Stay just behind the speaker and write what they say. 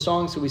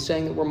songs that we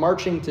sang that we're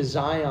marching to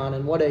Zion,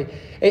 and what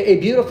a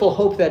beautiful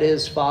hope that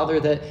is, Father,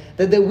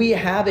 that we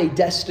have a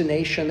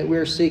destination that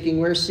we're seeking.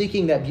 We're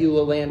seeking that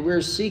Beulah land.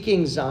 We're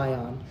seeking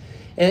Zion.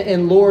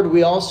 And Lord,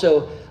 we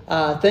also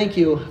thank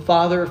you,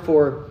 Father,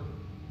 for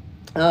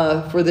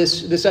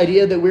this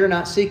idea that we're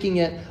not seeking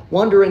it,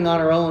 wandering on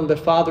our own, but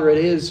Father, it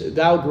is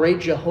thou great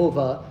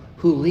Jehovah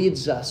who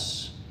leads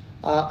us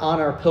on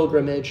our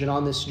pilgrimage and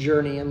on this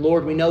journey. And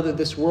Lord, we know that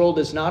this world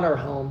is not our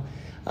home,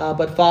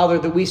 but Father,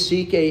 that we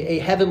seek a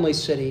heavenly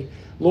city.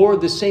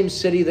 Lord, the same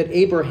city that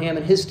Abraham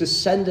and his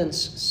descendants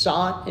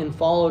sought and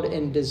followed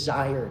and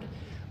desired.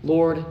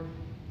 Lord,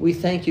 we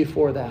thank you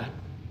for that.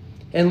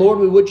 And Lord,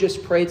 we would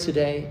just pray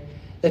today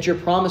that your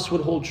promise would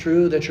hold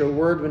true, that your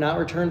word would not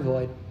return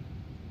void.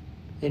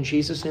 In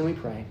Jesus' name we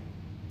pray.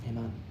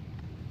 Amen.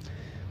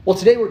 Well,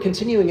 today we're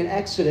continuing in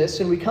Exodus,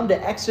 and we come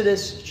to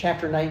Exodus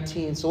chapter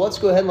 19. So let's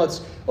go ahead and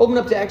let's open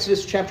up to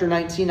Exodus chapter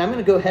 19. I'm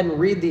going to go ahead and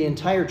read the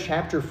entire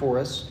chapter for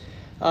us.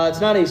 It's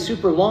not a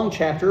super long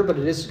chapter, but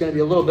it is going to be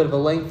a little bit of a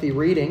lengthy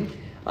reading.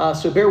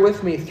 So bear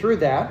with me through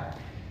that.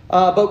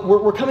 But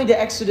we're coming to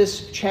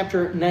Exodus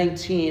chapter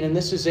 19, and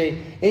this is an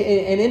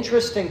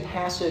interesting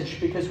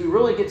passage because we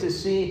really get to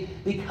see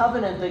the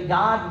covenant that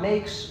God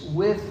makes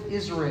with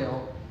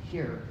Israel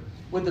here,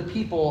 with the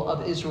people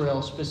of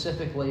Israel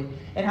specifically,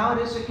 and how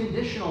it is a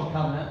conditional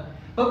covenant.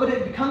 But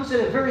it comes at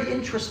a very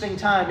interesting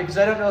time, because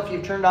I don't know if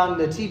you've turned on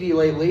the TV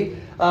lately,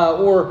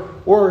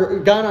 or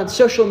gone on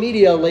social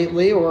media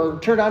lately, or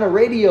turned on a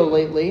radio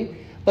lately,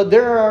 but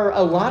there are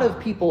a lot of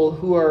people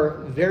who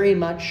are very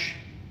much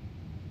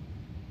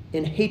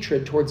in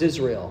hatred towards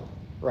Israel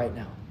right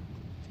now.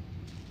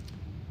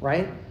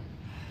 Right?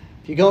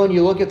 If you go and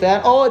you look at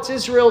that, oh, it's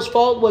Israel's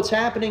fault what's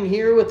happening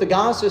here with the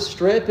Gaza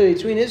Strip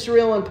between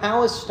Israel and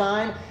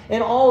Palestine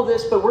and all of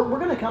this. But we're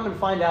going to come and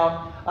find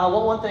out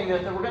one thing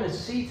that we're going to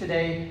see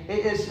today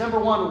is, number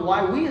one,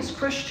 why we as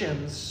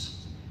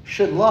Christians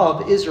should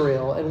love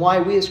Israel and why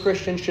we as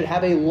Christians should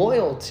have a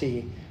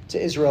loyalty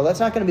to Israel. That's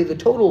not going to be the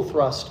total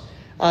thrust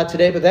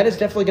today, but that is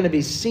definitely going to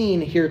be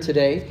seen here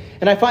today.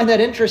 And I find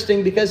that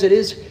interesting because it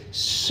is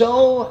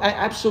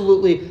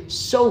absolutely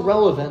so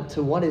relevant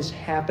to what is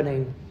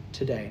happening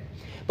today.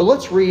 But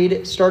let's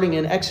read, starting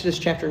in Exodus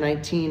chapter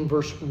 19,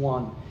 verse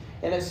 1.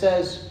 And it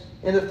says,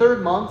 "In the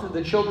 3rd month,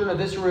 the children of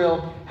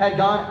Israel had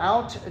gone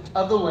out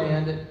of the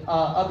land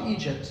of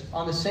Egypt.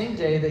 On the same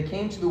day they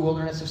came to the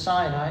wilderness of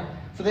Sinai,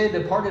 for they had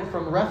departed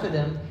from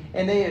Rephidim,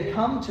 and they had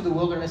come to the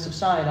wilderness of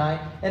Sinai,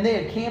 and they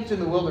had camped in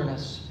the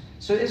wilderness.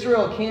 So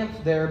Israel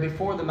camped there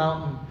before the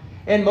mountain.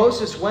 And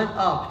Moses went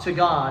up to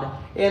God,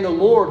 and the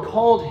Lord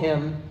called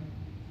him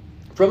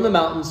from the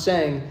mountain,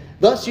 saying,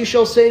 Thus you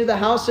shall say to the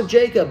house of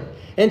Jacob,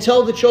 and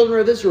tell the children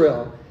of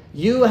Israel,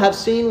 You have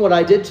seen what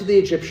I did to the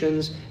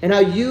Egyptians, and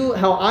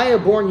how I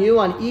have borne you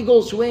on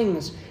eagle's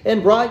wings,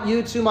 and brought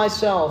you to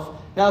myself.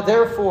 Now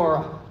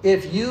therefore,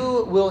 if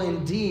you will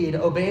indeed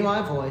obey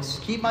my voice,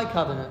 keep my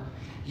covenant,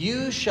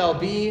 you shall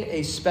be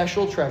a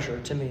special treasure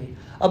to me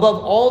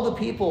above all the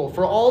people,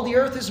 for all the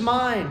earth is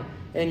mine,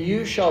 and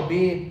you shall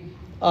be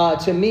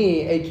to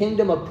me a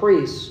kingdom of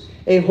priests,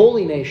 a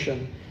holy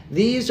nation.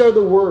 These are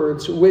the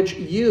words which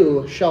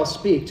you shall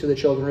speak to the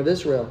children of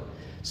Israel.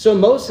 So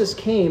Moses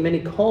came, and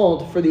he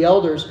called for the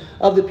elders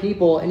of the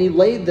people, and he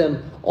laid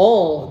them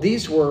all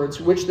these words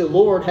which the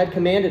Lord had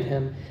commanded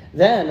him.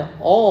 Then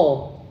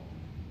all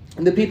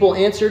the people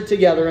answered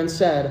together and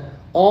said,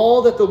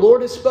 All that the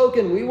Lord has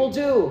spoken we will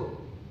do.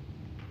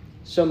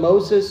 So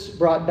Moses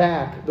brought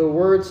back the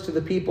words to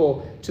the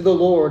people to the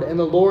Lord, and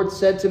the Lord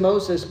said to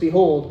Moses,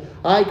 Behold,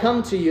 I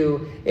come to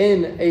you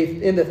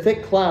in the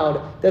thick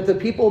cloud, that the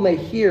people may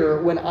hear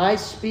when I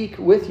speak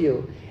with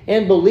you,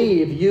 and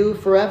believe you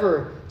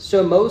forever.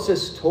 So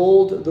Moses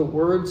told the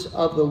words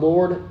of the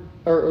Lord,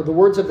 or the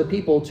words of the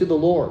people to the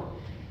Lord.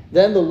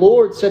 Then the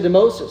Lord said to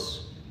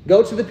Moses,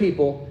 Go to the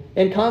people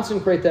and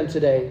consecrate them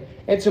today,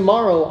 and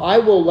tomorrow I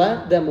will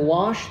let them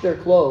wash their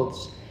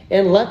clothes,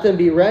 and let them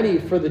be ready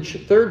for the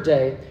 3rd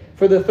day.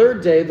 For the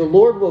 3rd day the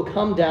Lord will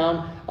come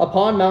down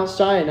upon Mount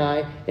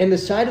Sinai in the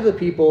sight of the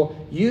people.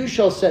 You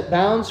shall set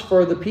bounds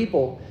for the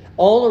people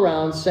all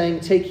around,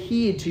 saying, Take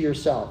heed to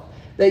yourself,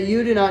 that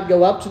you do not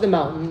go up to the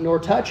mountain, nor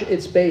touch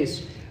its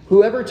base.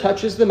 Whoever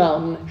touches the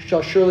mountain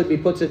shall surely be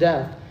put to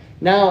death.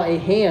 Now not a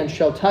hand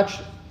shall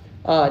touch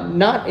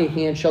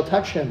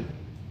him,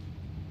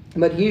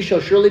 but he shall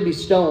surely be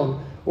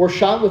stoned, or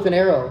shot with an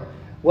arrow.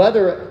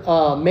 Whether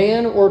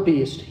man or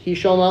beast, he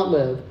shall not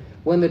live.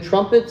 When the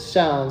trumpet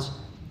sounds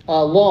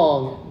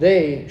long,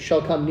 they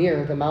shall come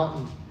near the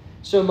mountain.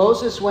 So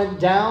Moses went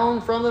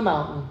down from the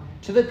mountain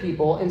to the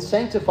people and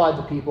sanctified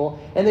the people,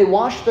 and they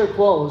washed their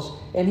clothes.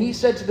 And he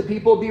said to the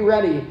people, Be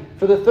ready,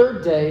 for the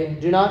 3rd day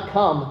do not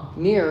come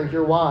near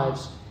your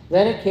wives.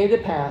 Then it came to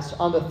pass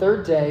on the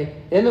 3rd day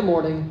in the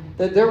morning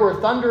that there were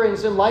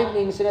thunderings and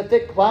lightnings and a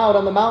thick cloud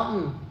on the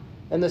mountain.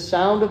 And the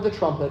sound of the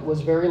trumpet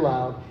was very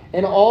loud.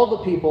 And all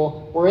the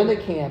people were in the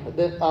camp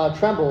that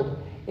trembled.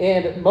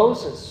 And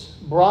Moses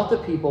brought the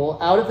people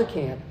out of the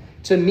camp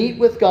to meet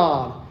with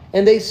God.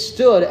 And they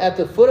stood at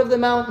the foot of the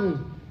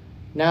mountain.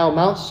 Now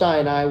Mount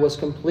Sinai was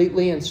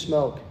completely in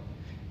smoke,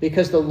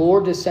 because the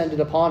Lord descended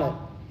upon it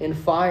in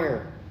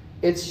fire.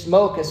 Its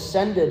smoke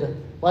ascended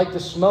like the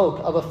smoke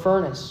of a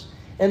furnace,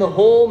 and the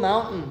whole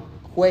mountain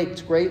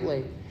quaked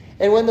greatly.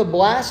 And when the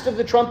blast of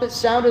the trumpet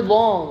sounded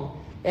long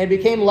and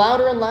became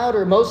louder and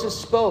louder, Moses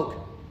spoke,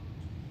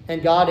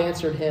 and God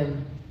answered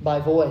him by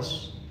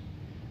voice.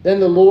 Then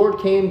the Lord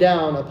came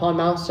down upon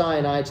Mount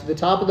Sinai to the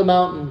top of the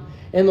mountain,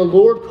 and the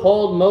Lord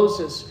called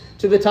Moses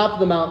to the top of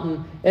the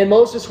mountain, and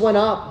Moses went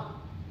up.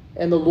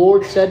 And the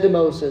Lord said to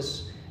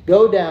Moses,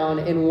 "Go down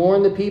and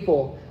warn the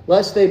people,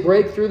 lest they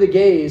break through the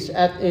gaze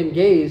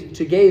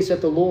to gaze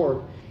at the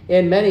Lord,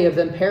 and many of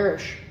them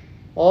perish.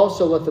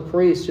 Also let the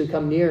priests who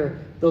come near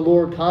the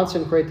Lord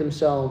consecrate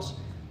themselves,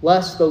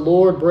 lest the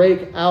Lord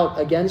break out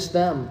against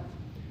them."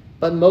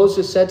 But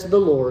Moses said to the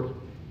Lord,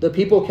 "The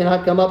people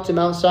cannot come up to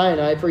Mount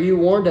Sinai, for you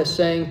warned us,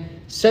 saying,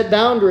 'Set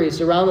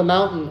boundaries around the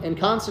mountain and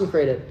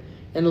consecrate it.'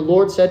 And the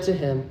Lord said to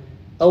him,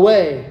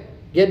 'Away,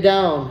 get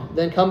down,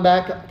 then come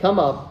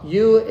up,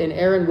 you and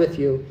Aaron with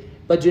you.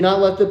 But do not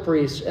let the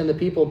priests and the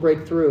people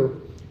break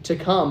through to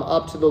come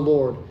up to the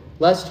Lord,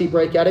 lest he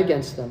break out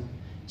against them.'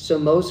 So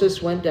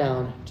Moses went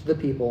down to the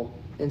people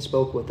and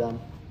spoke with them."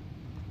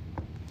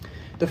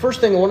 The first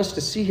thing I want us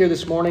to see here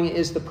this morning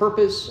is the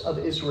purpose of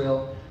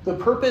Israel. The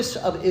purpose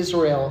of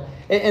Israel.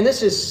 And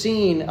this is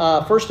seen,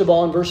 first of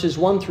all, in verses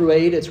 1 through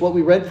 8. It's what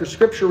we read for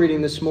scripture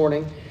reading this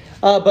morning.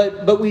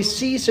 But we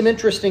see some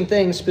interesting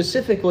things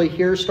specifically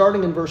here,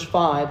 starting in verse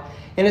 5.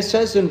 And it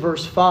says in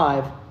verse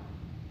 5,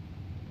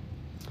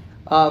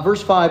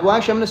 well,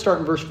 actually, I'm going to start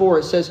in verse 4.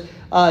 It says,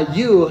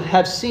 "You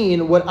have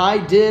seen what I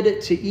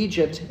did to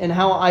Egypt, and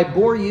how I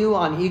bore you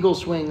on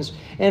eagle's wings,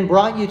 and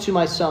brought you to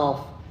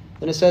myself."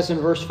 Then it says in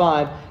verse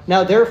 5,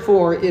 "Now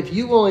therefore, if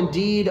you will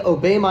indeed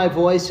obey my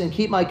voice and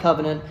keep my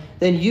covenant,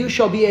 then you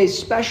shall be a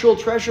special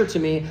treasure to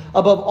me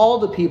above all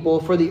the people,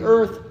 for the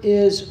earth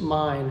is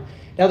mine."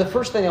 Now, the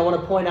first thing I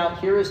want to point out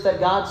here is that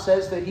God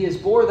says that he has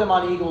bore them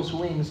on eagle's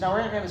wings. Now,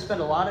 we're not going to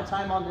spend a lot of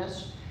time on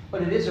this,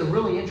 but it is a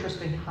really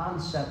interesting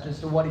concept as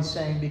to what he's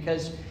saying,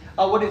 because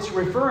what it's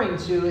referring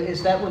to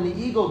is that when the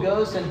eagle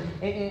goes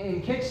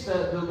and kicks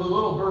the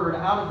little bird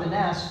out of the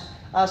nest,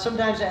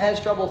 sometimes it has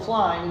trouble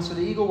flying, and so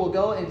the eagle will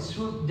go and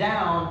swoop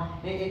down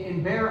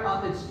and bear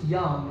up its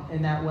young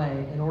in that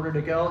way in order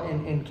to go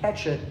and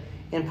catch it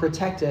and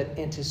protect it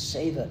and to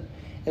save it.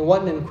 And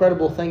what an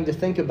incredible thing to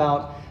think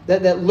about,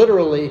 that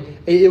literally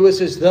it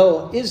was as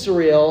though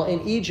Israel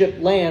and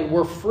Egypt land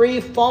were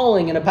free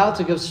falling and about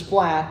to go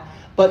splat,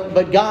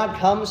 but God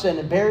comes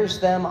and bears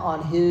them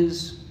on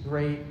his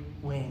great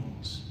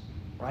wings,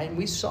 right? And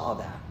we saw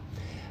that.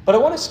 But I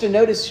want us to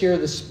notice here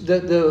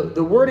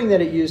the wording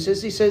that it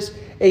uses. He says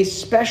a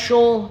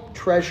special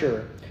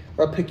treasure,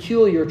 or a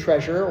peculiar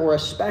treasure, or a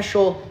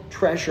special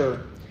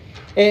treasure.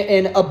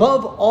 And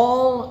above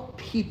all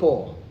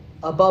people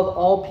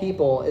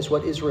is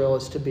what Israel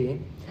is to be.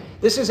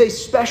 This is a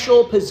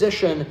special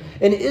position,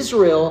 and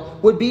Israel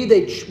would be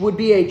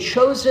a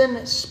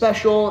chosen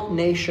special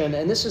nation.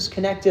 And this is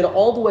connected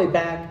all the way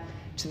back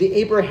to the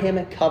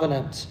Abrahamic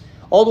covenant.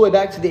 All the way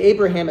back to the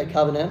Abrahamic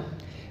covenant.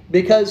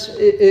 Because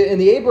in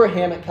the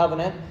Abrahamic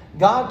covenant,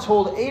 God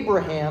told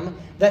Abraham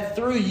that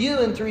through you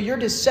and through your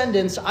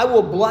descendants, I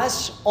will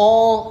bless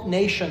all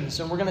nations.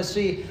 And we're going to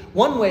see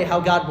one way how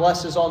God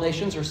blesses all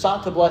nations, or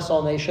sought to bless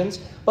all nations.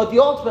 But the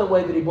ultimate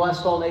way that he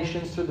blessed all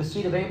nations through the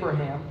seed of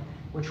Abraham,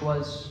 which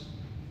was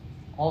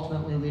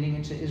ultimately leading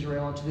into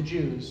Israel and to the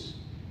Jews,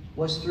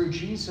 was through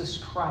Jesus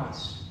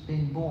Christ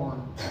being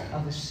born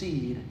of the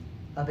seed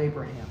of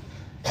Abraham.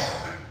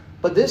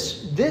 But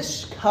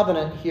this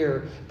covenant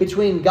here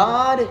between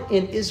God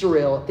and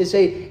Israel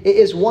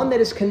is one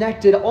that is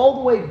connected all the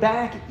way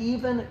back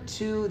even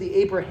to the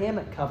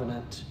Abrahamic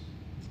covenant.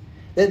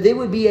 That they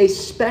would be a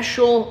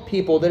special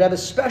people that have a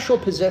special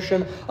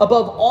position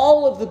above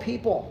all of the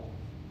people.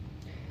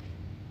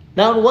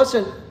 Now, it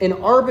wasn't an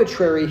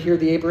arbitrary here,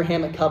 the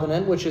Abrahamic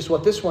covenant, which is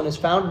what this one is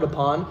founded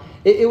upon.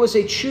 It was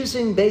a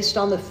choosing based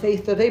on the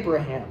faith of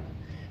Abraham.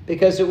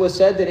 Because it was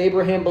said that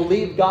Abraham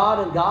believed God,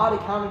 and God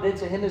accounted it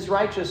to him as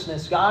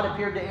righteousness. God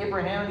appeared to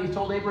Abraham, and he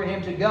told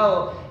Abraham to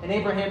go. And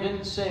Abraham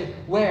didn't say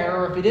where,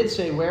 or if he did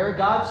say where,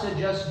 God said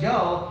just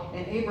go.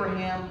 And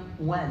Abraham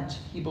went.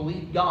 He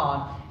believed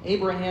God.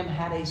 Abraham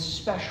had a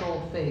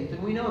special faith.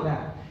 And we know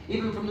that.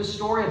 Even from the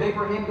story of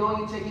Abraham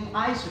going and taking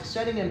Isaac,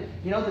 setting him,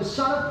 the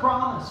son of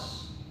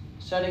promise,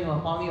 setting him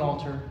upon the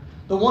altar.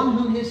 The one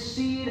whom his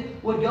seed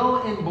would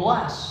go and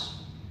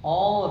bless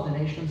all of the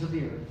nations of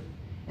the earth.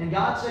 And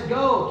God said,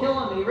 go, kill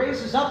him. And he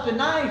raises up the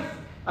knife.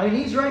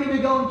 He's ready to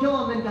go and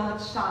kill him. And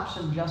God stops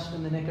him just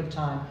in the nick of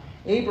time.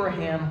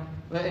 Abraham,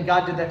 and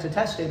God did that to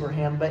test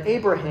Abraham, but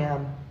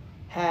Abraham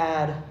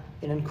had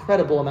an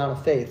incredible amount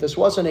of faith. This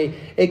wasn't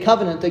a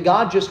covenant that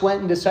God just went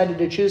and decided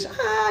to choose,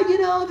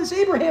 this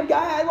Abraham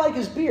guy, I like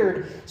his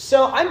beard,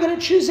 so I'm going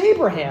to choose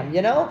Abraham,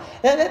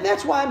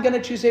 That's why I'm going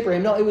to choose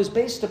Abraham. No, it was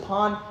based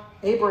upon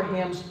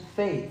Abraham's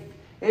faith.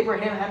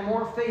 Abraham had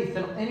more faith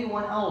than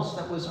anyone else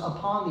that was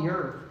upon the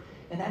earth.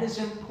 And that is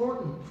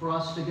important for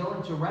us to go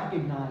and to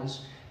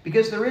recognize,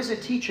 Because there is a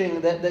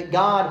teaching that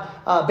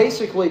God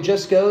basically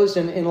just goes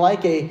and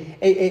like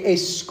a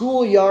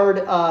schoolyard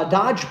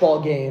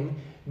dodgeball game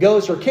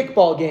goes, or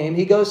kickball game,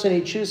 he goes and he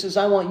chooses,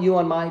 I want you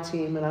on my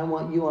team, and I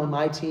want you on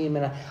my team,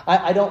 and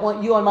I don't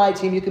want you on my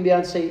team. You can be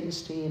on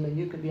Satan's team, and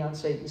you can be on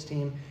Satan's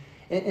team.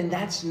 And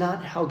that's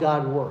not how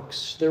God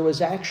works. There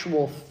was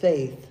actual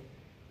faith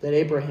that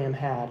Abraham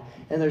had,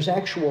 and there's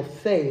actual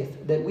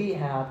faith that we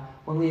have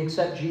when we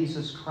accept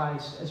Jesus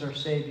Christ as our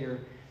Savior,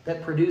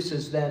 that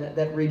produces then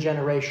that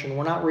regeneration.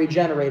 We're not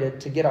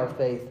regenerated to get our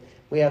faith.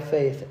 We have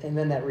faith, and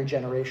then that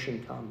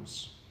regeneration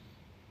comes.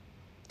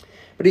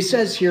 But he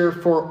says here,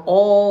 for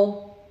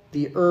all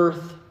the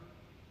earth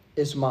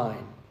is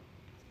mine.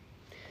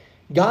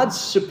 God's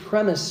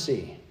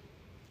supremacy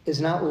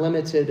is not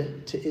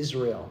limited to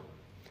Israel.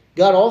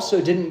 God also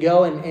didn't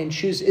go and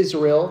choose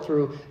Israel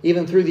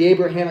even through the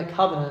Abrahamic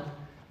covenant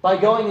by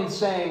going and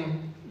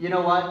saying, you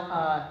know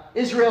what,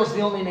 Israel's the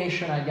only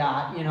nation I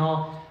got,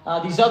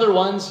 these other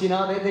ones,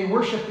 they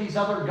worship these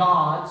other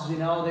gods,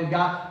 they've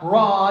got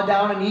Ra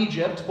down in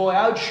Egypt. Boy,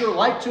 I would sure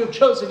like to have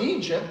chosen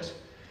Egypt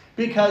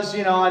because,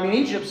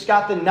 Egypt's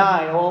got the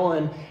Nile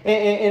and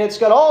it's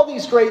got all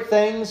these great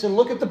things, and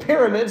look at the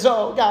pyramids.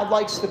 Oh, God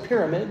likes the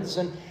pyramids.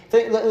 And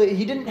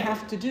he didn't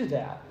have to do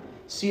that.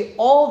 See,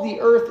 all the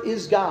earth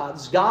is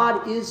God's.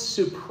 God is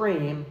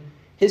supreme.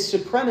 His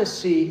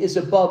supremacy is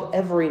above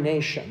every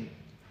nation.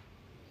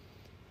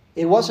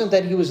 It wasn't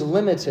that he was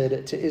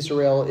limited to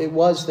Israel. It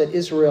was that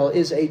Israel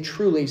is a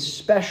truly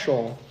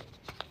special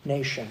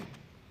nation.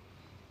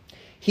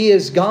 He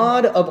is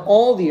God of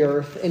all the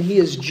earth, and he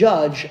is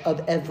judge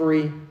of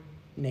every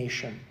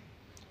nation.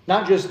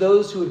 Not just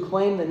those who would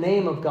claim the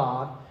name of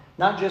God,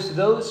 not just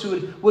those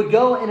who would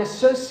go and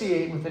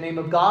associate with the name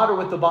of God or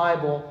with the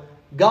Bible.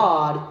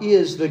 God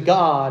is the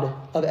God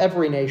of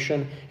every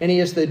nation, and he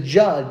is the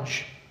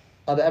judge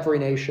of every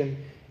nation.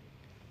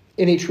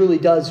 And he truly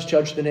does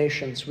judge the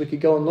nations. We could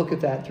go and look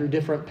at that through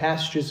different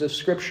passages of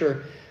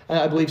Scripture.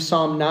 I believe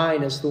Psalm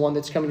 9 is the one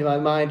that's coming to my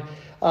mind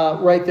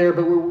right there.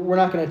 But we're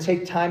not going to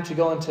take time to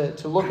go into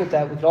to look at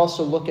that. We could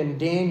also look in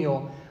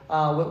Daniel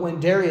when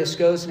Darius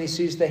goes and he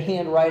sees the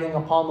handwriting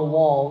upon the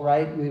wall,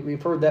 right?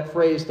 We've heard that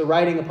phrase, the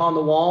writing upon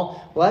the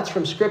wall. Well, that's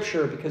from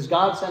Scripture, because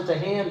God sent a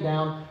hand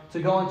down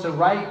to go and to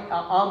write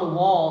on the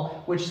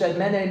wall, which said,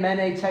 Mene,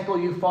 Mene, Tekel,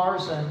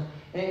 Upharsin.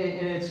 And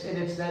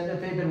it's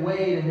that they've been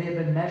weighed and they've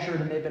been measured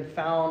and they've been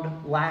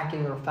found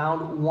lacking or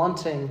found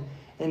wanting.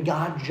 And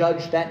God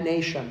judged that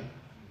nation,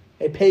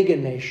 a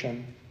pagan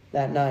nation,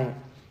 that night.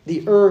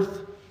 The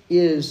earth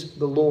is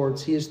the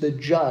Lord's. He is the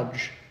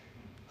judge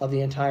of the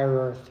entire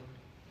earth.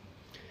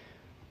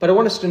 But I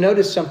want us to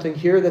notice something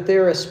here, that they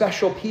are a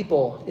special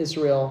people,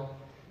 Israel.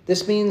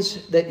 This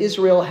means that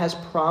Israel has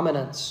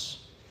prominence.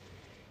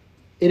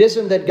 It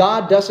isn't that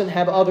God doesn't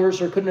have others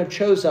or couldn't have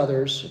chose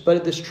others,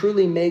 but this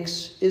truly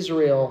makes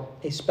Israel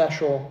a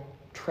special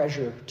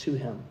treasure to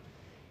him.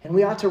 And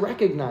we ought to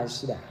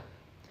recognize that.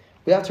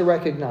 We ought to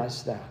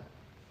recognize that.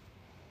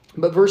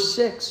 But verse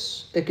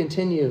 6, it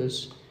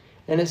continues,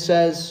 and it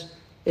says,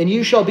 and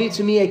you shall be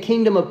to me a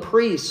kingdom of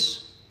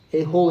priests,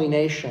 a holy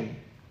nation.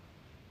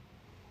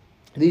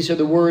 These are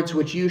the words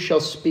which you shall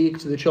speak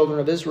to the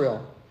children of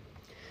Israel.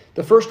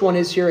 The first one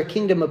is here, a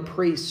kingdom of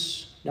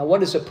priests. Now,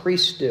 what does a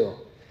priest do?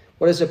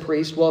 What is a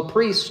priest? Well, a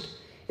priest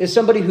is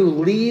somebody who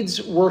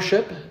leads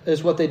worship,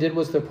 is what they did,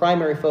 was their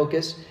primary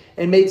focus,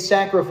 and made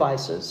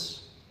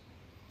sacrifices.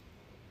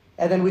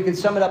 And then we could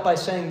sum it up by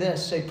saying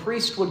this: a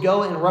priest would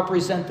go and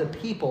represent the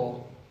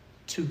people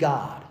to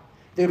God.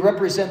 They would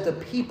represent the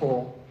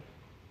people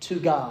to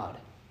God,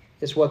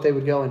 is what they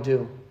would go and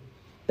do.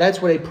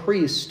 That's what a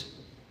priest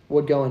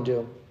would go and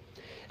do.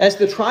 As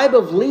the tribe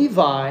of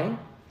Levi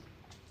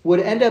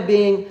would end up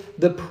being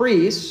the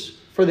priests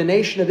for the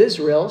nation of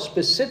Israel,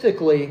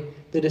 specifically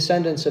the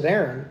descendants of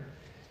Aaron,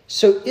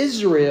 so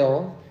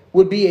Israel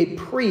would be a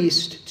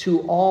priest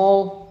to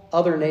all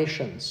other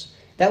nations.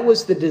 That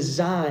was the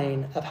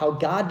design of how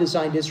God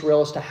designed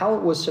Israel as to how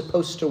it was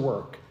supposed to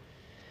work.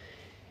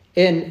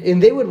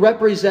 And they would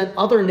represent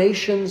other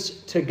nations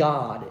to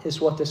God,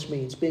 is what this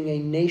means, being a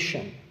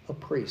nation of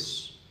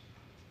priests.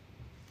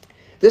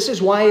 This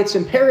is why it's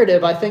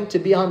imperative, I think, to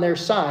be on their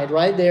side,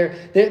 right?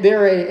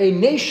 They're a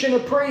nation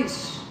of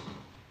priests.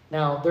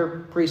 Now, their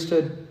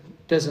priesthood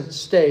doesn't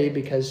stay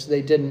because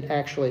they didn't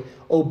actually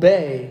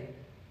obey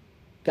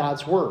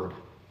God's word.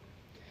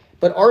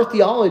 But our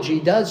theology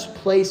does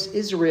place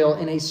Israel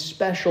in a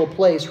special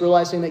place,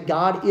 realizing that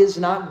God is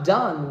not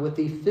done with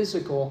the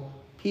physical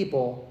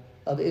people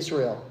of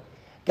Israel.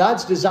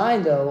 God's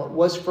design, though,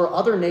 was for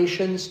other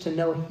nations to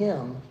know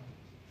him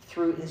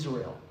through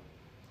Israel.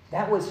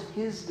 That was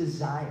his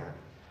desire.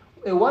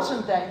 It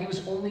wasn't that he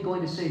was only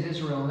going to save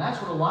Israel. And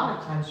that's what a lot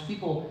of times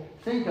people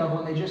think of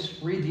when they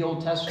just read the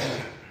Old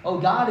Testament. Oh,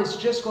 God is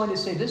just going to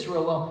save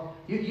Israel. Well,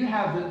 you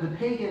have the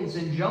pagans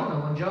in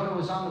Jonah, when Jonah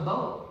was on the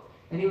boat.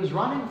 And he was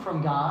running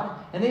from God.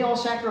 And they all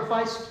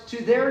sacrificed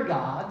to their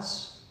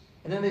gods.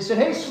 And then they said,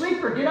 hey,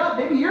 sleeper, get up.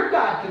 Maybe your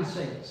God can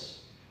save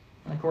us.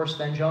 And of course,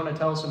 then Jonah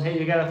tells them, hey,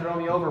 you got to throw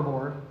me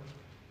overboard.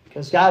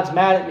 because God's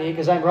mad at me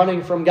because I'm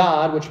running from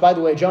God, which, by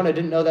the way, Jonah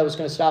didn't know that was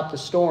going to stop the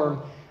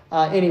storm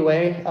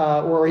anyway,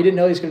 or he didn't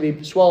know he was going to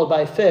be swallowed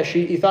by a fish.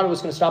 He thought it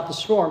was going to stop the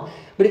storm,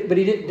 but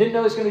he didn't know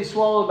he was going to be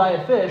swallowed by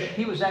a fish.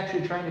 He was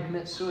actually trying to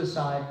commit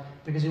suicide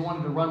because he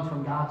wanted to run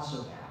from God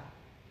so bad,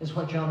 is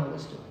what Jonah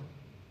was doing.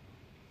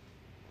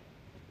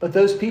 But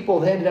those people,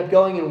 they ended up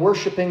going and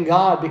worshiping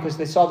God because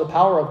they saw the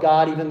power of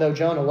God, even though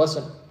Jonah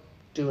wasn't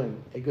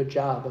doing a good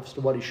job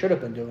of what he should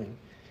have been doing.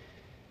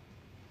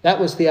 That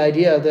was the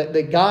idea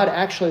that God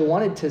actually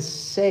wanted to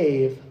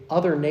save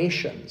other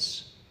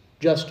nations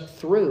just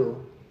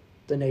through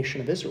the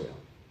nation of Israel.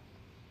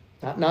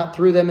 Not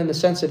through them in the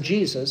sense of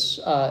Jesus,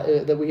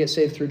 that we get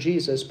saved through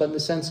Jesus, but in the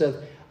sense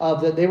of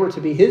that they were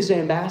to be his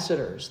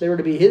ambassadors. They were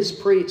to be his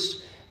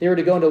priests. They were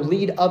to go and to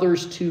lead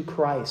others to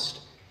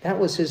Christ. That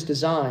was his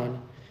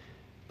design,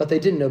 but they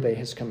didn't obey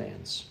his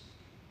commands.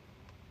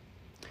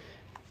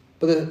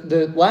 But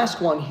the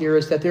last one here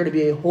is that they're to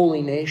be a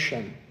holy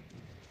nation,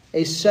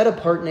 a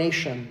set-apart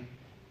nation.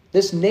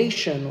 This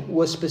nation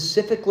was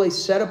specifically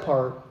set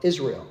apart,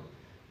 Israel,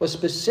 was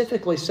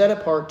specifically set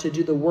apart to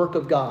do the work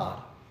of God.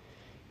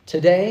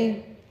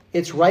 Today,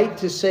 it's right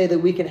to say that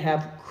we can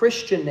have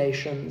Christian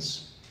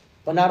nations,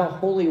 but not a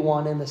holy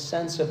one in the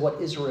sense of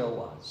what Israel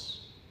was.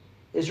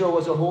 Israel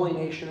was a holy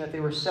nation, that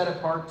they were set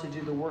apart to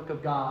do the work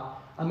of God.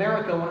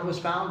 America, when it was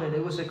founded,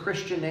 it was a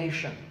Christian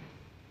nation,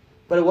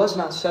 but it was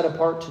not set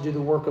apart to do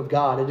the work of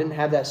God. It didn't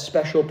have that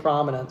special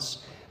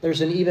prominence.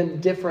 There's an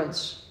even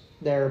difference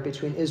there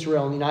between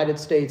Israel and the United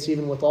States,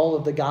 even with all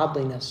of the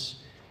godliness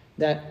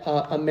that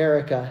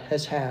America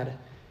has had.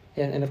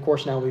 And of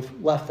course, now we've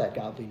left that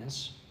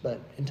godliness,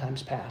 but in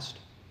times past.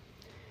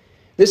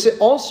 This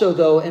also,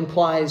 though,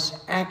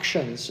 implies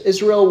actions.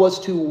 Israel was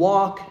to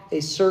walk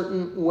a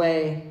certain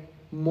way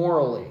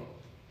morally.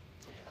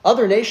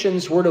 Other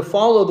nations were to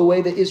follow the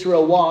way that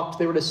Israel walked.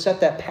 They were to set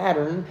that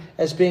pattern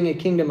as being a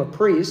kingdom of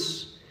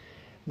priests.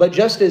 But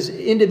just as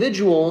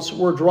individuals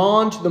were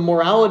drawn to the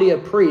morality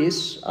of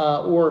priests,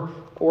 or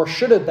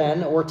should have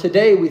been, or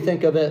today we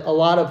think of it a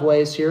lot of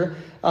ways here,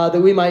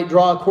 that we might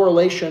draw a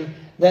correlation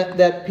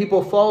that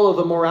people follow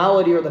the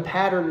morality or the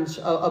patterns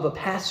of a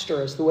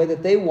pastor as the way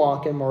that they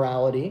walk in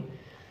morality.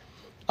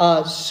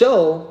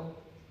 So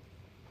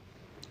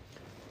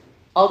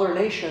other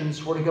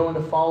nations were to go and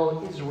to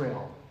follow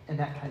Israel in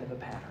that kind of a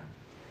pattern.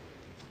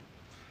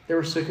 They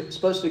were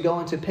supposed to go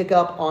and to pick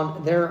up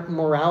on their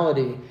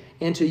morality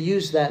and to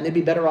use that, and they'd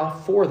be better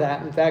off for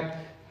that. In fact,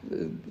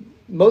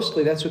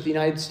 mostly that's what the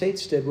United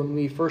States did when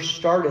we first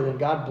started, and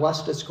God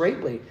blessed us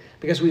greatly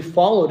because we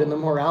followed in the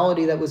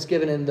morality that was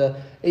given in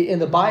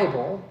the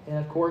Bible. And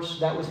of course,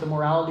 that was the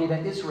morality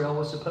that Israel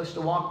was supposed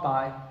to walk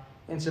by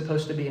and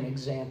supposed to be an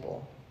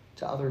example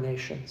to other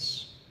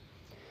nations.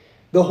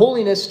 The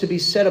holiness to be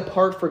set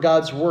apart for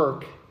God's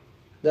work,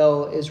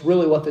 though, is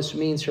really what this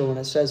means here when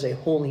it says a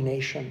holy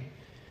nation.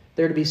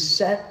 They're to be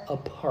set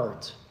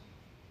apart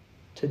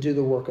to do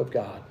the work of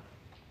God.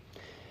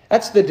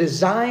 That's the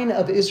design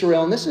of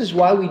Israel, and this is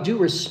why we do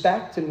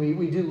respect and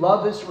we do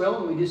love Israel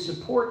and we do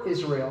support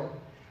Israel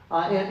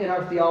in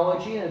our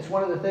theology. And it's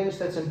one of the things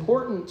that's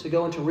important to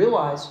go and to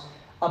realize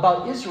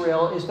about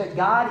Israel is that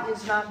God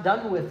is not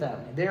done with them.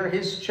 They're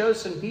his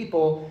chosen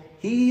people.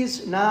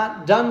 He's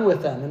not done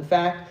with them. In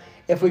fact,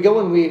 if we go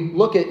and we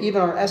look at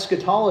even our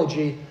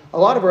eschatology, a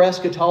lot of our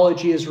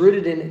eschatology is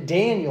rooted in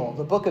Daniel,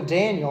 the book of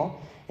Daniel.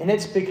 And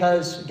it's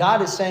because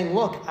God is saying,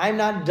 look, I'm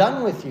not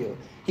done with you.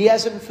 He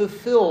hasn't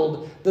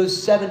fulfilled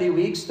those 70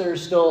 weeks.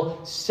 There's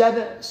still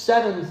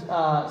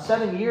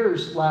seven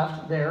years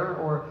left there,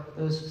 or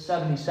those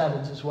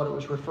 77s is what it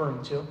was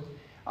referring to,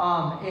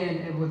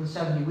 and with the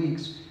 70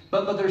 weeks.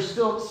 But there's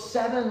still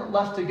 7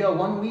 left to go,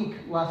 1 week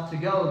left to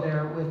go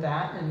there with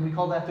that, and we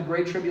call that the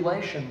Great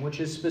Tribulation, which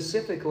is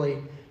specifically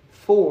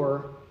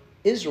for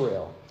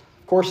Israel.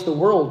 Of course, the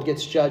world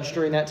gets judged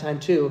during that time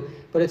too,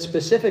 but it's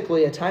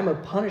specifically a time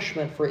of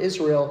punishment for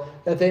Israel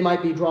that they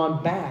might be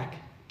drawn back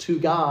to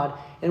God.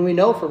 And we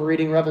know from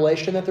reading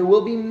Revelation that there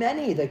will be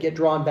many that get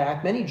drawn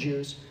back, many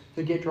Jews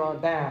that get drawn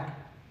back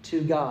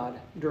to God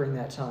during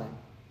that time.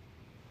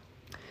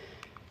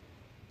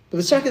 But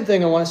the second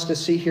thing I want us to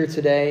see here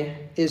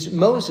today is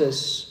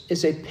Moses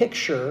is a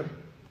picture,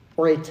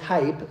 or a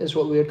type is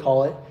what we would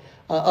call it,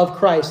 of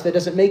Christ. That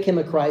doesn't make him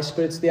a Christ,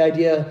 but it's the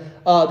idea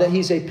that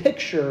he's a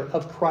picture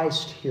of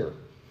Christ here.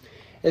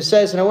 It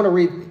says, and I want to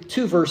read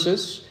 2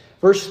 verses,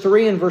 verse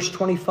 3 and verse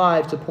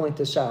 25 to point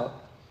this out.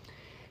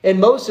 And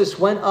Moses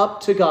went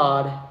up to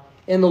God,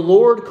 and the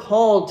Lord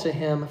called to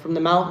him from the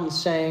mountain,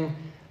 saying,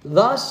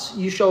 Thus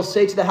you shall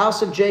say to the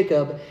house of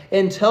Jacob,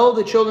 and tell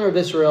the children of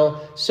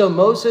Israel. So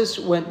Moses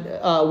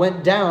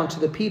went down to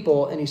the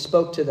people, and he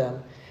spoke to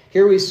them.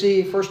 Here we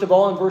see, first of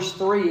all, in verse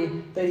 3,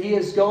 that he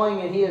is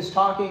going and he is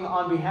talking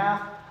on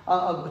behalf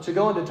to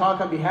go and to talk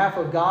on behalf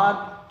of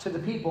God to the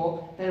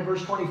people. And in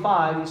verse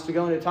 25, he's to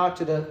go and to talk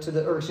to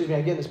the or excuse me,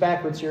 I get this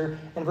backwards here.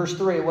 In verse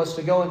 3, it was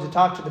to go and to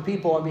talk to the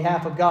people on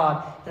behalf of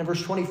God. And in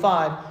verse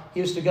 25,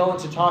 he was to go and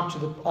to talk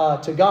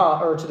to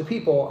God, or to the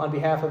people on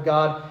behalf of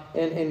God,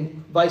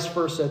 and vice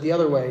versa, the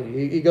other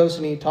way. He goes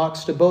and he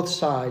talks to both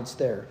sides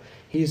there.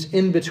 He's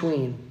in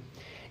between.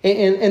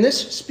 And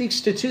this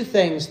speaks to two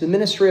things, the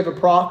ministry of a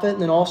prophet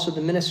and then also the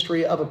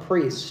ministry of a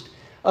priest.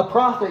 A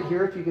prophet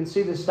here, if you can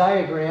see this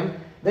diagram,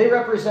 they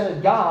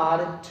represented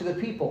God to the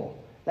people.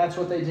 That's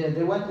what they did.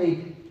 They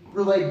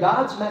relayed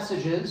God's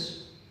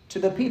messages to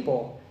the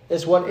people,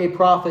 is what a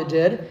prophet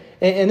did.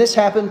 And this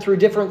happened through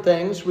different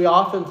things. We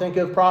often think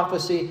of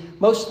prophecy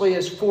mostly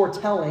as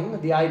foretelling,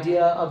 the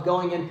idea of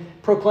going and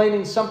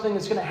proclaiming something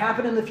that's going to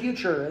happen in the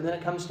future, and then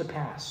it comes to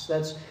pass.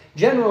 That's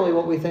generally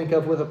what we think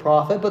of with a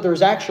prophet, but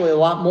there's actually a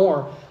lot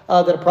more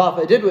that a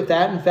prophet did with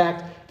that. In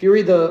fact, if you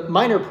read the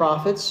minor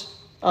prophets,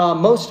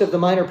 most of the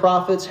minor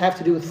prophets have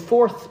to do with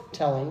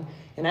forthtelling,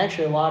 and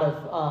actually a lot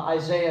of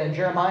Isaiah and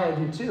Jeremiah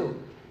do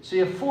too. So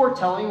you have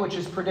foretelling, which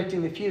is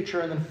predicting the future,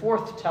 and then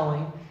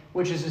forthtelling,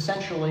 which is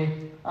essentially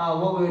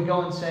what we would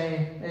go and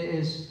say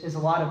is a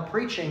lot of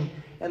preaching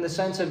in the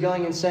sense of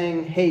going and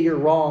saying, hey, you're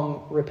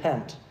wrong,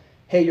 repent.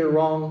 Hey, you're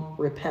wrong,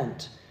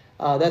 repent.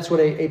 That's what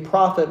a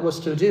prophet was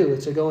to do.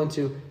 It's to go and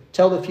to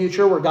tell the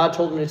future where God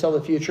told him to tell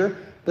the future,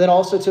 but then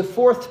also to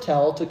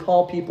forthtell, to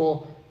call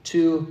people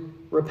to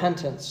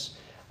repentance.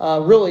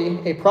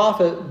 Really, a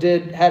prophet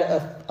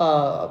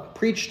had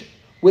preached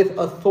with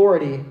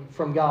authority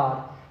from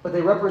God, but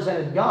they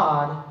represented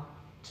God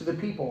to the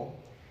people.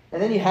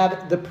 And then you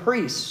have the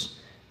priests.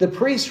 The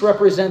priests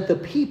represent the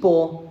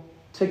people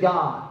to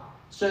God.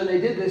 So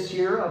they did this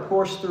here, of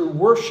course, through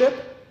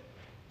worship,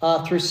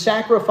 through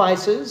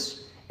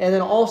sacrifices, and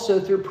then also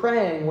through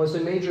praying was a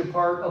major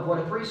part of what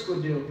a priest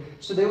would do.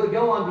 So they would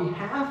go on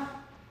behalf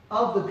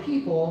of the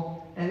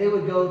people, and they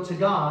would go to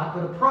God.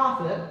 But a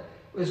prophet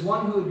was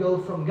one who would go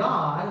from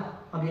God,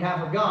 on behalf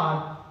of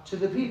God, to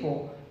the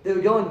people. They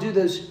would go and do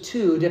those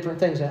two different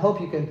things. I hope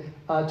you can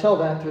tell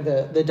that through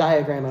the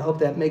diagram. I hope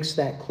that makes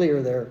that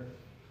clear there.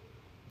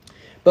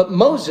 But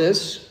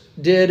Moses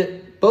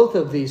did both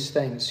of these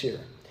things here.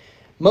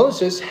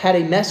 Moses had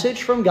a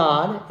message from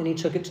God, and he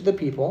took it to the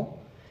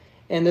people.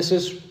 And this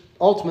is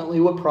ultimately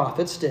what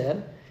prophets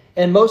did.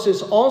 And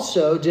Moses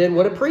also did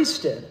what a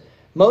priest did.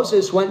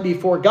 Moses went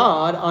before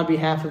God on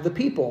behalf of the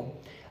people.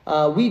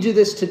 We do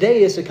this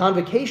today as a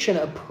convocation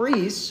of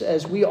priests,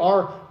 as we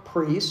are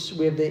priests.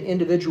 We have the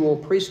individual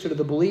priesthood of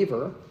the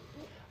believer.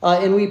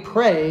 And we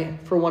pray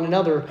for one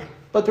another.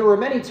 But there were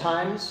many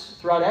times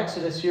throughout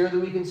Exodus here that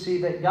we can see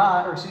that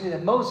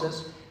that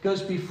Moses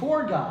goes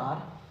before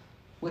God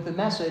with a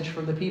message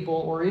from the people,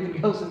 or even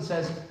goes and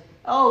says,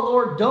 oh,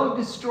 Lord, don't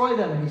destroy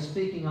them. And he's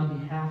speaking on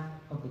behalf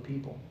of the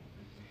people.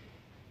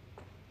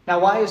 Now,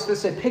 why is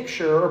this a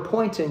picture or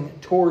pointing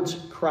towards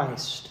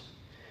Christ?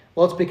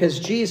 Well, it's because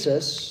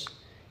Jesus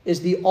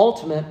is the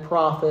ultimate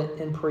prophet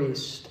and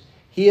priest.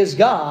 He is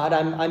God.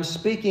 I'm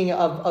speaking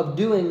of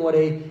doing what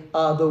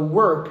the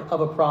work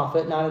of a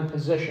prophet, not in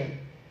position.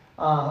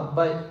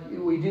 But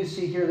we do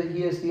see here that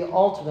he is the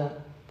ultimate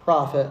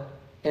prophet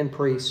and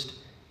priest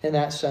in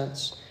that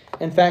sense.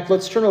 In fact,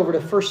 let's turn over to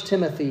 1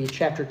 Timothy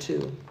chapter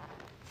 2.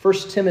 1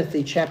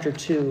 Timothy chapter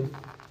 2,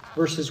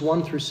 verses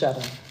 1 through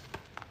 7.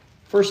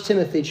 1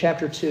 Timothy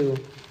chapter 2,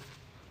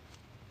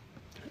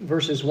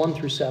 verses 1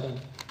 through 7. It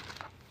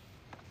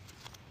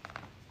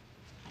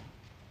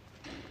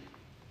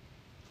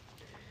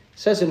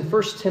says in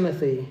 1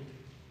 Timothy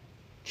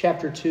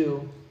chapter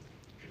 2,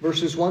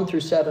 verses 1 through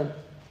 7,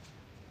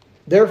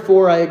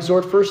 therefore I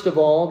exhort first of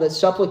all that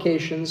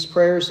supplications,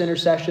 prayers,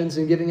 intercessions,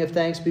 and giving of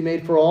thanks be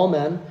made for all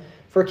men,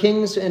 for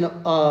kings and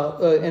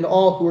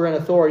all who are in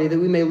authority, that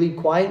we may lead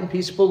quiet and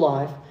peaceable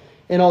life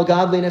in all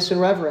godliness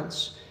and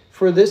reverence.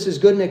 For this is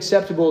good and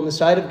acceptable in the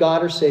sight of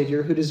God our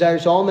Savior, who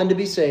desires all men to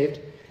be saved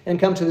and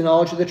come to the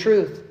knowledge of the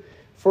truth.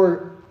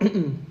 For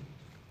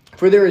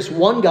there is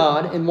one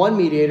God and one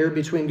mediator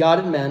between God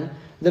and men,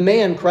 the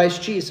man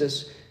Christ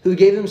Jesus, who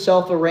gave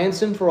himself a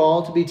ransom for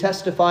all to be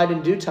testified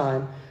in due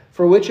time,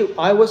 for which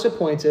I was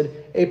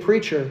appointed a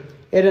preacher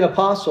and an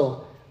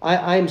apostle.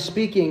 I am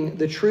speaking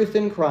the truth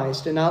in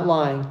Christ and not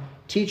lying,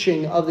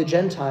 teaching of the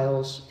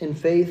Gentiles in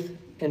faith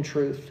and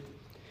truth.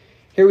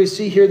 Here we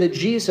see here that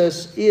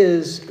Jesus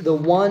is the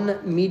one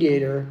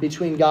mediator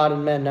between God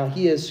and men. Now,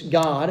 he is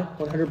God,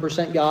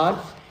 100% God,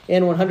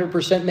 and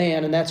 100%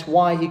 man, and that's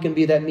why he can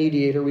be that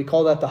mediator. We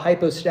call that the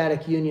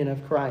hypostatic union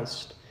of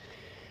Christ.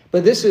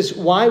 But this is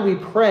why we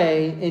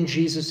pray in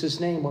Jesus'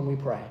 name when we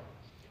pray.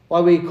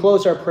 Why we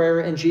close our prayer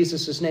in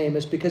Jesus' name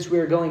is because we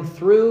are going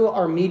through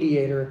our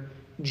mediator,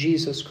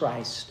 Jesus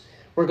Christ.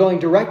 We're going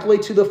directly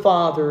to the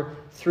Father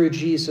through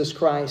Jesus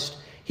Christ.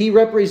 He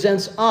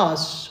represents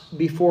us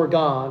before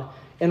God.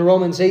 In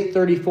Romans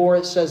 8:34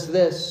 it says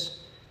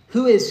this,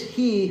 who is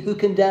he who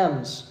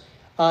condemns?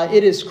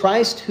 It is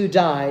Christ who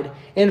died,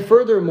 and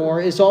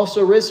furthermore is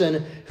also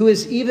risen, who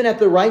is even at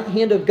the right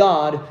hand of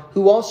God,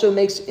 who also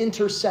makes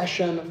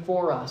intercession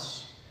for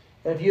us.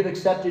 And if you've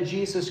accepted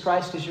Jesus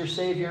Christ as your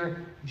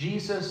Savior,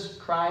 Jesus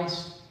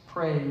Christ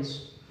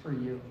prays for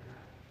you.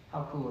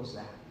 How cool is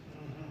that?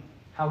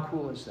 How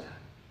cool is that?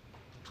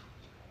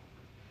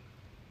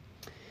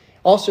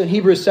 Also in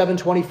Hebrews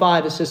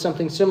 7:25, it says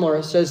something similar.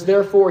 It says,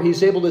 therefore,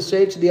 he's able to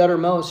save to the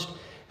uttermost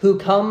who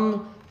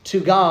come to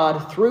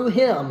God through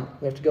him.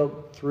 We have to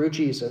go through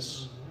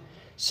Jesus.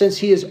 since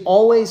he is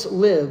always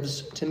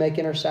lives to make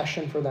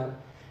intercession for them.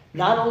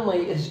 Not only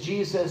is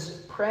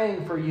Jesus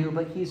praying for you,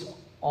 but he's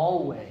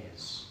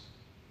always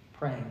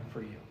praying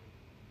for you.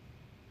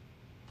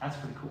 That's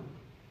pretty cool.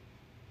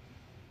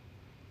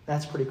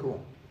 That's pretty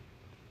cool.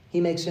 He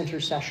makes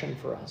intercession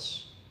for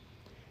us.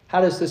 How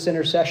does this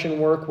intercession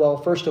work? Well,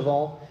 first of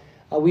all,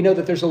 we know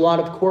that there's a lot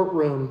of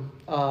courtroom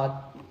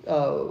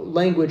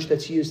language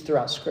that's used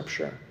throughout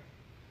Scripture.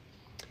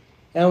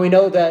 And we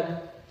know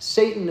that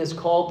Satan is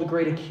called the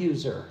great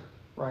accuser,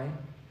 right?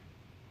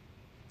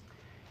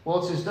 Well,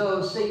 it's as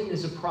though Satan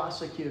is a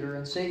prosecutor,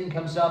 and Satan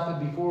comes up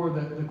and before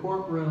the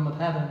courtroom of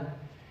heaven,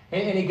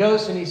 and he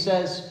goes and he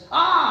says,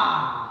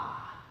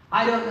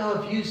 I don't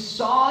know if you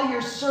saw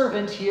your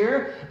servant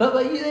here, but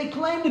they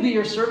claim to be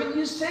your servant.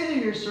 You say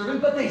they're your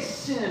servant, but they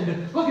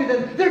sinned. Look at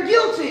them. They're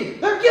guilty.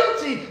 They're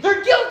guilty.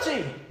 They're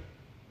guilty.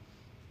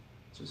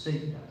 That's what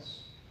Satan does.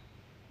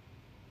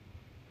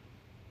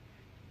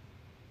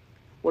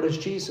 What does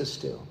Jesus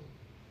do?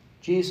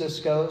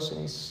 Jesus goes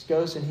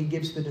and he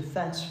gives the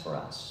defense for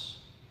us.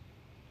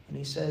 And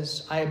he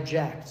says, I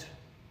object.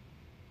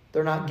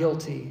 They're not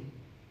guilty.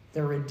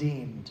 They're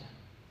redeemed.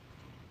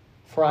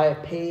 For I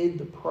have paid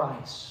the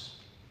price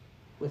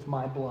with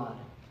my blood.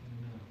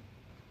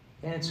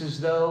 And it's as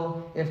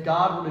though if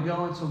God were to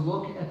go and to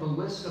look at the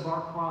list of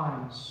our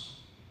crimes,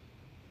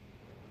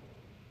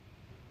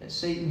 that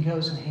Satan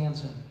goes and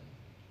hands him.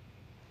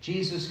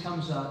 Jesus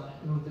comes up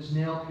and with his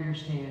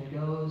nail-pierced hand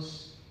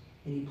goes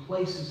and he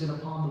places it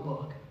upon the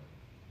book.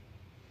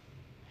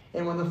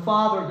 And when the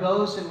Father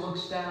goes and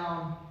looks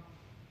down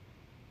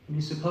and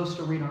he's supposed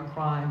to read our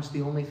crimes,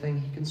 the only thing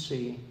he can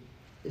see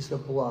is the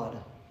blood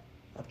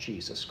of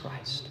Jesus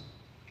Christ.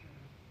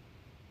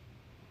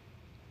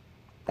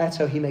 That's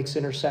how he makes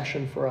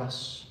intercession for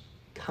us,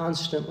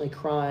 constantly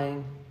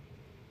crying,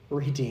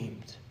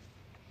 redeemed,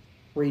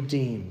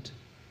 redeemed,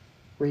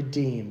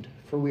 redeemed,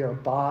 for we are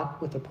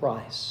bought with a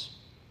price.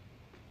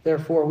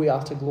 Therefore, we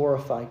ought to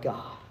glorify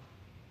God.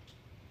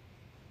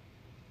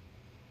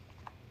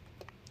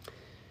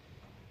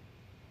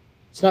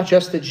 It's not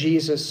just that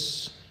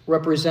Jesus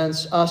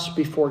represents us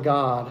before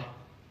God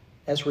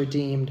as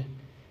redeemed,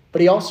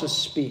 but he also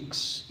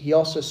speaks. He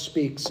also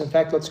speaks. In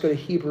fact, let's go to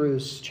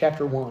Hebrews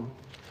chapter 1.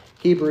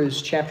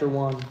 Hebrews chapter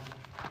 1.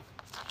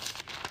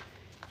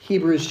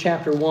 Hebrews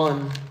chapter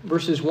 1,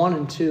 verses 1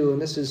 and 2.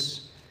 And this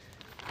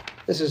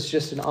is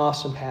just an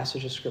awesome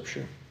passage of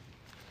Scripture.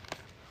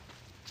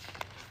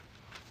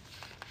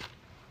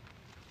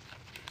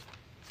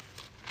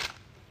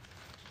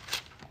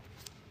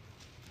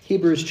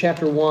 Hebrews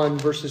chapter 1,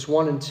 verses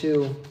 1 and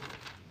 2.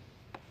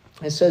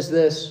 It says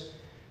this,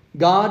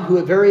 God, who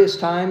at various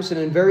times and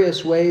in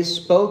various ways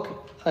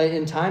spoke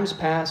in times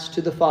past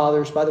to the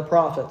fathers by the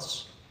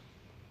prophets.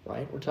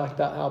 Right? We're talking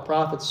about how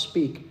prophets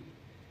speak.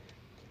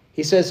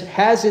 He says,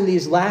 has in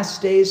these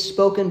last days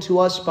spoken to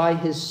us by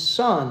his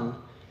Son,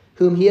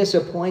 whom he has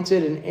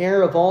appointed an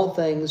heir of all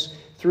things,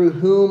 through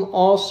whom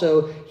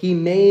also he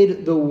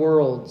made the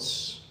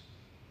worlds.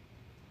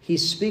 He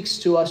speaks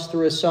to us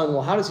through his Son.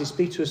 Well, how does he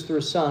speak to us through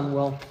his Son?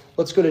 Well,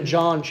 let's go to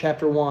John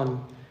chapter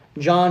 1.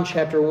 John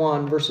chapter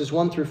 1, verses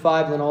 1 through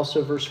 5, and then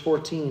also verse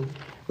 14.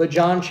 But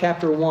John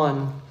chapter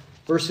 1,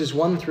 verses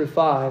 1 through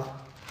 5,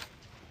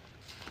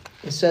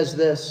 it says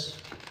this.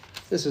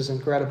 This is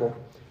incredible,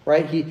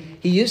 right?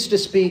 He used to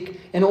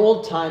speak in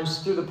old times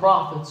through the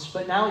prophets,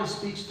 but now he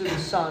speaks through the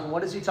Son.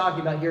 What is he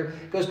talking about here?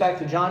 It goes back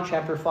to John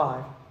chapter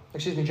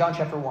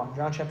 1.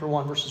 John chapter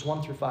 1, verses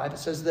 1 through 5. It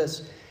says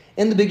this.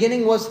 In the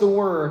beginning was the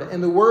Word,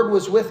 and the Word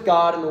was with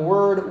God, and the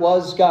Word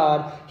was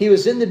God. He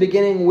was in the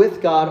beginning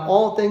with God.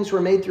 All things were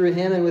made through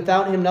him, and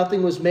without him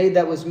nothing was made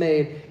that was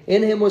made.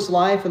 In him was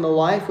life, and the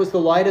life was the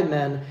light of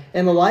men.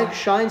 And the light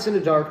shines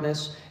into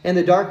darkness, and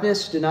the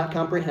darkness did not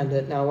comprehend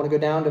it. Now I want to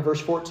go down to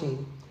verse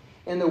 14.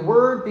 And the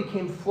Word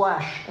became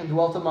flesh and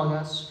dwelt among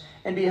us,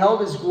 and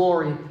beheld his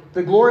glory,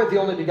 the glory of the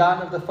only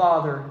begotten of the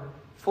Father,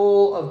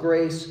 full of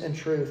grace and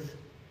truth.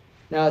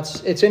 Now,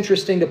 it's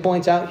interesting to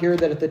point out here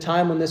that at the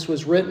time when this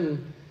was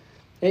written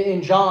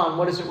in John,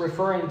 what is it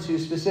referring to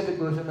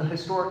specifically within the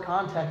historic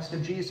context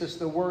of Jesus,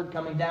 the Word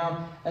coming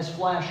down as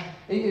flesh?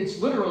 It's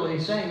literally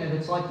saying that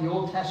it's like the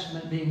Old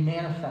Testament being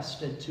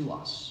manifested to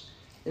us,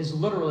 is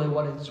literally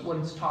what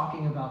it's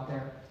talking about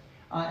there.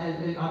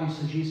 And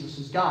obviously, Jesus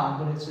is God,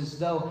 but it's as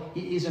though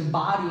he's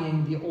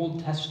embodying the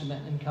Old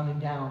Testament and coming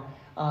down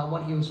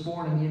when he was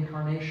born in the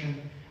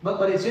incarnation.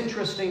 But it's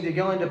interesting to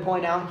go and to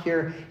point out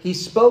here, he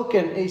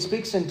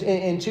speaks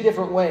in two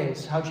different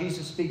ways, how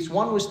Jesus speaks.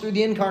 One was through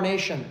the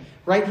incarnation,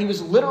 right? He was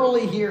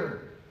literally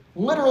here,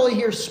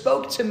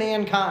 spoke to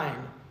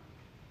mankind.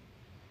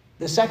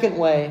 The second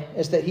way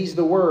is that he's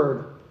the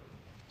Word.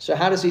 So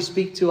how does he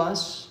speak to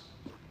us?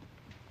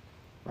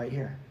 Right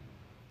here.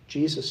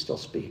 Jesus still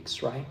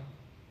speaks, right?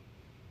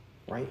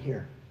 Right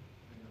here.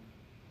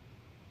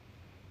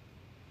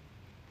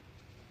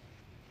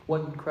 What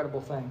an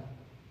incredible thing.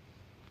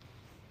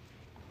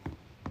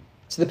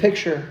 It's the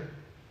picture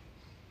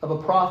of a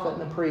prophet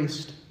and a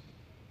priest.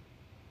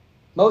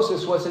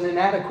 Moses was an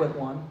inadequate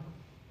one.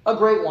 A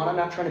great one. I'm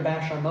not trying to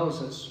bash on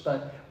Moses,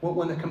 but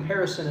when the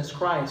comparison is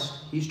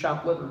Christ, he's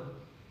chopped liver.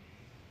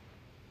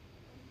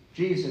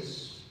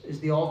 Jesus is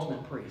the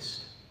ultimate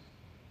priest.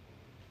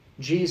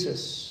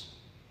 Jesus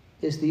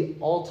is the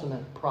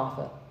ultimate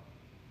prophet.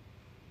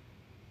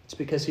 It's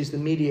because he's the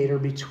mediator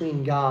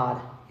between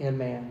God and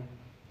man.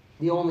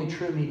 The only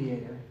true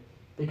mediator.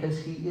 Because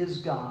he is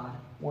God,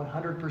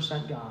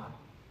 100% God,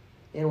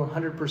 and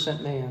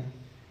 100% man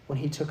when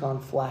he took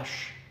on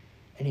flesh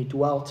and he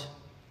dwelt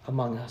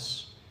among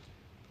us.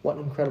 What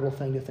an incredible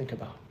thing to think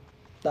about.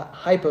 The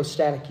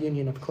hypostatic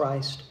union of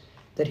Christ,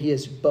 that he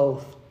is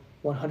both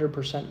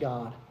 100%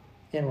 God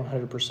and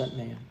 100%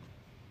 man.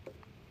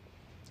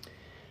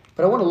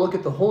 But I want to look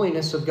at the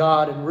holiness of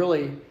God and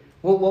really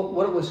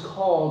what it was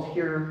called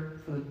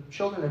here for the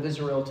children of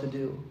Israel to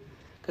do.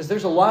 Because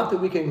there's a lot that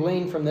we can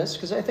glean from this.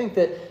 Because I think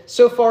that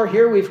so far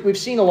here we've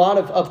seen a lot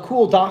of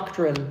cool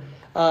doctrine.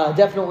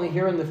 Definitely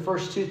here in the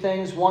first two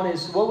things. One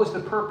is, what was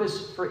the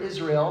purpose for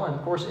Israel? And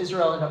of course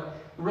Israel ended up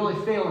really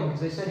failing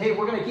because they said, hey,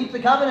 we're going to keep the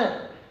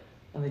covenant.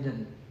 And they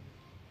didn't.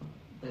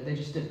 They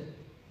just didn't.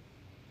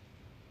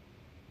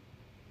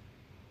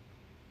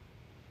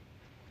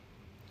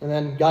 And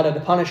then God had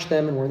to punish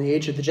them, and we're in the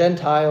age of the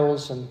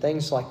Gentiles and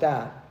things like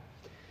that.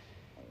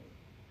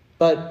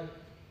 But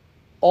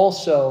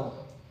also,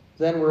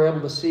 then we're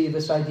able to see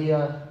this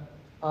idea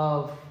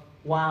of,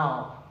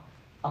 wow,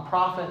 a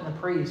prophet and a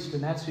priest,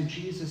 and that's who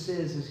Jesus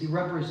is, as he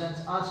represents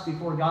us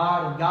before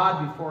God and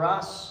God before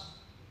us.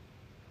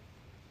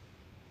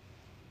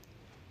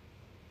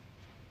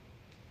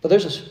 But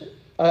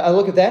I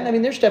look at that, and I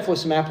mean, there's definitely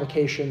some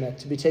application that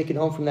to be taken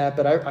home from that,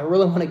 but I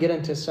really want to get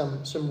into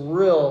some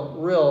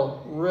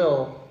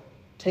real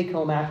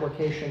take-home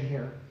application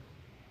here.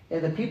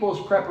 And the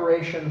people's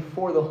preparation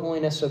for the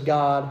holiness of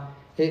God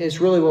is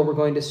really what we're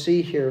going to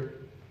see here.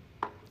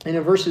 And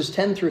in verses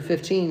 10 through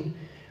 15,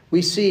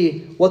 we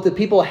see what the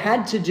people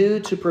had to do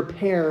to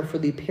prepare for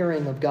the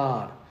appearing of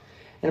God.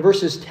 And in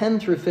verses 10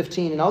 through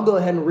 15, and I'll go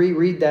ahead and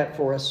reread that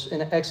for us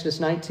in Exodus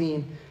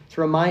 19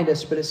 to remind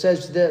us, but it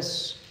says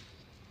this: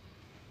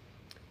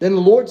 Then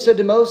the Lord said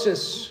to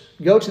Moses,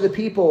 Go to the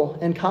people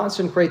and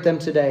consecrate them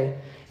today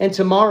and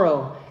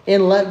tomorrow,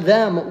 and let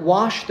them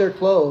wash their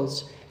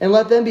clothes, and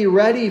let them be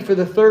ready for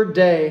the third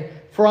day.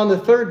 For on the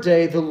third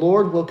day the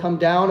Lord will come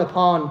down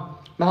upon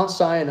Mount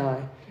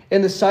Sinai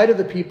in the sight of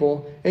the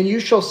people, and you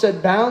shall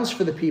set bounds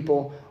for the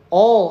people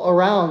all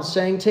around,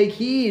 saying, Take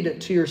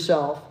heed to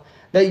yourself,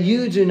 that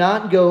you do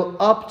not go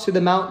up to the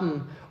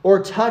mountain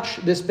or touch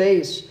this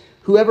base.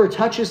 Whoever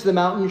touches the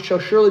mountain shall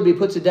surely be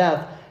put to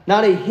death.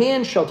 Not a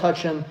hand shall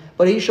touch him,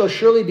 but he shall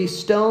surely be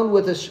stoned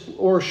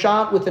or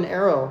shot with an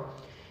arrow.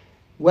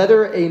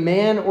 Whether a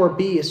man or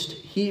beast,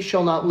 he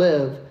shall not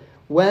live.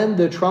 When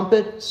the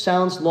trumpet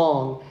sounds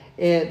long,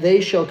 they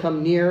shall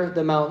come near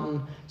the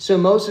mountain. So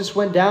Moses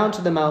went down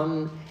to the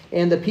mountain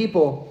and the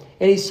people,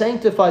 and he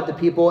sanctified the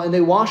people, and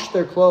they washed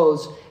their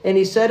clothes. And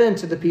he said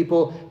unto the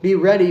people, Be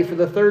ready for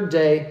the third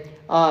day.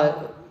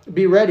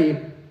 Be ready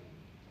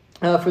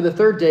for the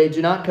third day.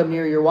 Do not come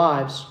near your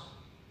wives.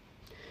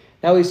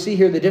 Now we see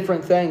here the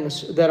different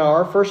things that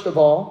are. First of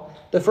all,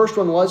 the first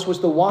one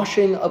was the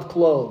washing of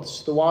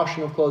clothes. The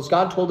washing of clothes.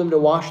 God told them to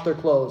wash their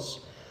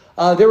clothes.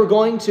 They were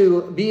going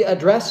to be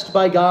addressed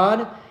by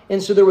God,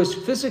 and so there was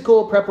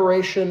physical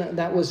preparation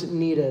that was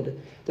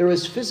needed. There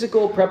was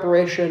physical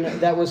preparation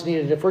that was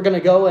needed. If we're going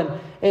to go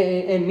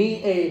and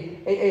meet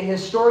a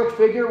historic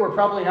figure, we're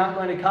probably not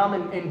going to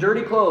come in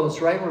dirty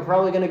clothes, right? We're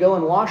probably going to go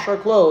and wash our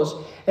clothes.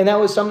 And that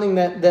was something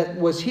that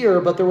was here,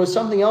 but there was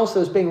something else that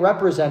was being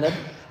represented.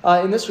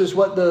 And this was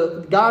what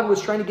God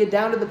was trying to get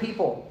down to the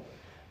people.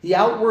 The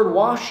outward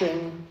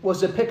washing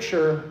was a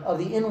picture of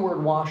the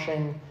inward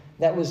washing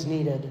that was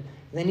needed.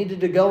 They needed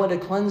to go and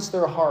to cleanse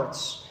their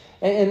hearts.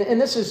 And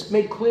this is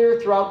made clear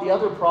throughout the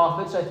other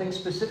prophets, I think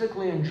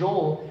specifically in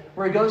Joel,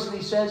 where he goes and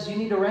he says, you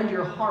need to rend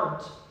your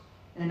heart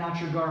and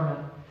not your garment.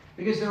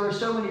 Because there were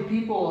so many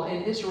people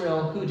in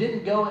Israel who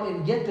didn't go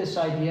and get this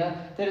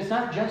idea that it's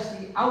not just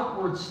the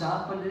outward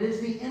stuff, but it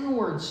is the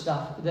inward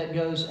stuff that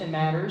goes and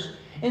matters.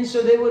 And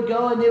so they would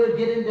go and they would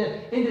get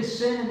into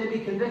sin, and they'd be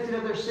convicted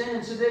of their sin.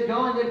 And so they'd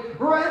go and they'd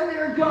rend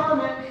their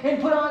garment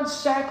and put on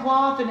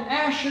sackcloth and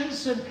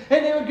ashes. And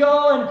they would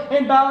go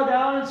and bow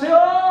down and say,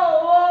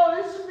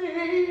 oh, it's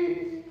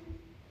me.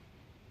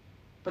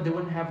 But they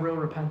wouldn't have real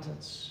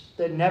repentance.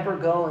 They'd never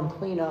go and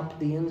clean up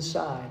the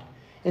inside.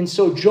 And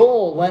so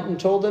Joel went and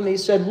told them, he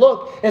said,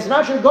 look, it's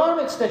not your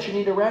garments that you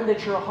need to rend,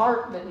 it's your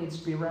heart that needs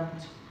to be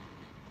rent.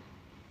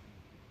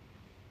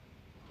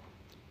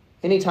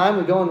 Anytime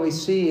we go and we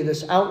see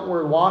this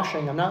outward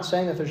washing, I'm not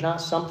saying that there's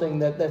not something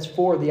that's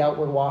for the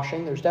outward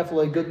washing. There's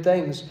definitely good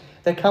things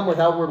that come with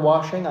outward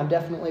washing. I'm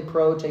definitely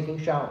pro taking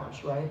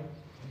showers, right?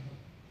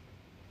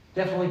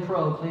 Definitely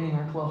pro cleaning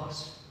our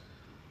clothes.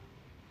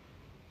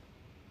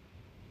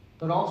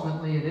 But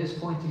ultimately, it is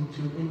pointing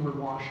to inward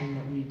washing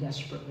that we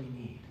desperately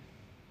need.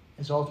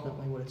 Is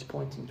ultimately what it's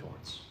pointing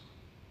towards.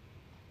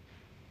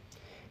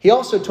 He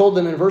also told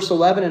them in verse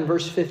 11 and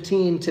verse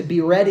 15 to be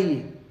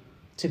ready.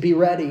 To be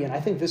ready. And I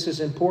think this is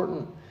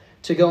important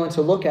to go and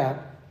to look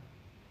at.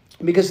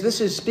 because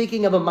this is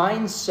speaking of a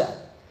mindset.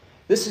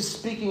 This is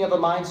speaking of a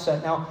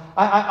mindset. Now,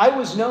 I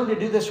was known to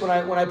do this when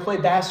I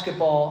played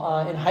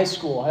basketball in high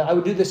school. I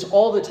would do this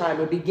all the time. It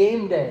would be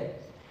game day.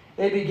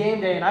 It'd be game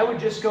day, and I would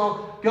just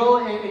go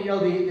and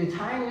the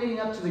time leading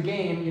up to the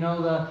game,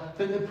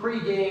 the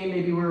pregame,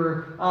 maybe we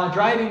were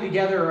driving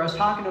together, or I was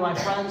talking to my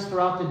friends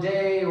throughout the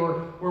day, or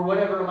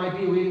whatever it might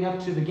be leading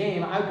up to the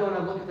game. I'd go and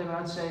I'd look at them and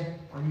I'd say,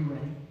 "Are you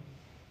ready?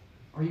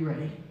 Are you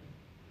ready?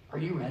 Are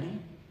you ready?"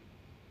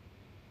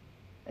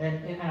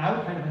 And I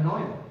would kind of annoy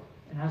them.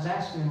 And I was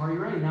asking them, "Are you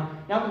ready?"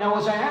 Now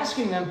was I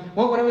asking them,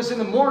 when it was in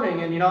the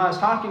morning and, I was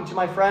talking to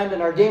my friend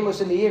and our game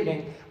was in the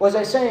evening, was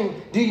I saying,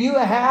 "Do you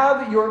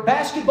have your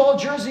basketball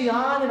jersey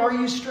on and are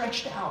you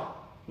stretched out?"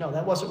 No,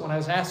 that wasn't what I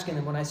was asking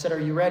them when I said, "Are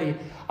you ready?"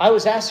 I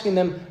was asking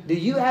them, "Do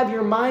you have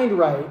your mind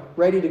right,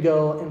 ready to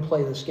go and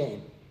play this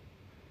game?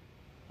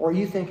 Or are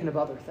you thinking of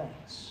other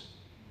things?"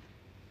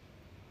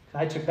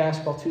 I took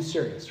basketball too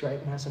serious, right,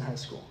 when I was in high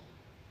school.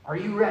 Are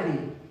you ready?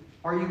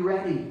 Are you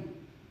ready?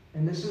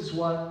 And this is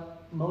what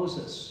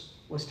Moses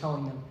was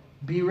telling them.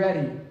 Be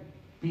ready.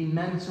 Be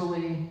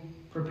mentally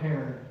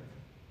prepared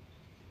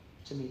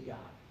to meet God.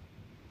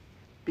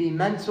 Be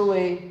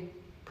mentally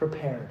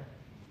prepared.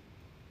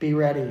 Be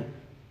ready.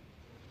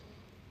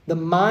 The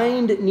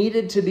mind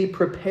needed to be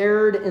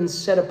prepared and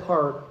set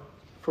apart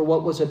for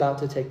what was about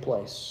to take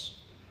place.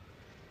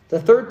 The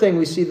third thing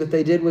we see that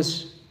they did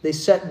was they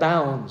set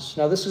bounds.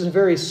 Now, this is a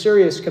very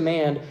serious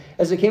command,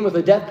 as it came with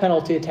a death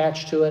penalty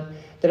attached to it,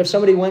 that if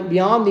somebody went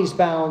beyond these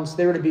bounds,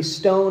 they were to be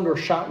stoned or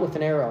shot with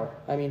an arrow.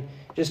 I mean,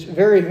 just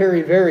very,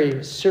 very,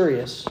 very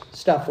serious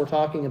stuff we're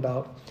talking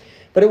about.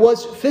 But it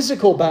was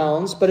physical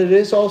bounds, but it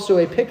is also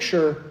a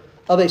picture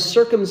of a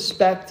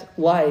circumspect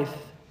life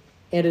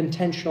and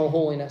intentional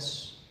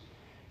holiness.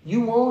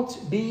 You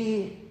won't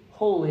be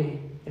holy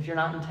if you're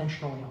not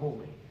intentionally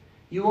holy.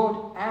 You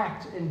won't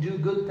act and do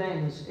good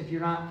things if you're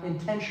not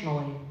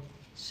intentionally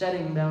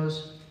setting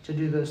those to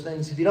do those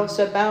things. If you don't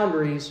set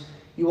boundaries,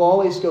 you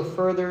always go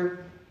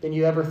further than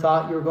you ever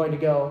thought you were going to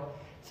go.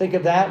 Think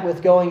of that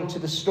with going to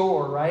the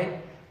store, right?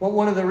 Well,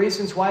 one of the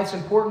reasons why it's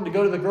important to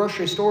go to the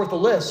grocery store with a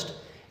list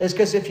is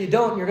because if you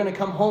don't, you're going to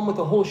come home with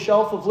a whole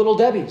shelf of Little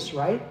Debbie's,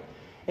 right?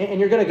 And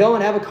you're going to go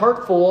and have a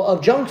cart full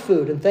of junk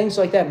food and things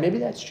like that. Maybe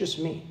that's just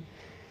me.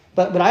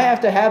 But I have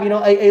to have,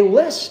 a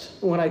list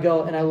when I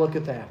go and I look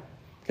at that.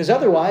 Because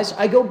otherwise,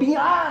 I go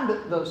beyond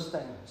those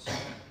things.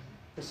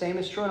 The same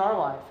is true in our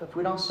life. If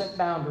we don't set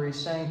boundaries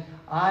saying,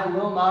 "I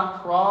will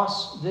not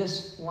cross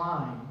this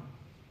line,"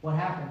 what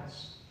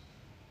happens?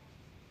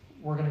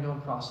 We're going to go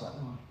and cross that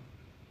line.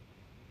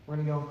 We're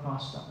going to go and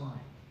cross that line.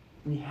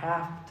 We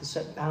have to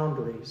set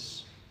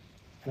boundaries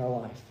in our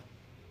life.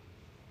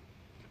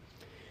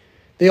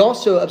 They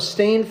also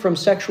abstained from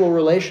sexual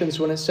relations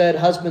when it said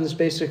husbands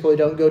basically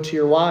don't go to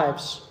your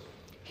wives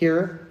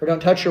here, or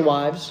don't touch your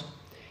wives.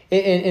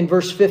 In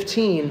verse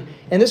 15.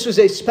 And this was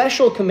a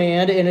special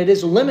command, and it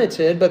is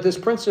limited, but this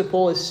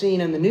principle is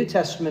seen in the New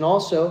Testament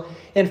also.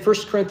 In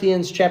 1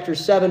 Corinthians chapter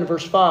 7,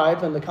 verse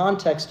 5, and the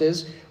context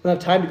is, we don't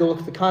have time to go look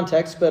at the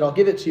context, but I'll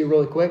give it to you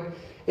really quick.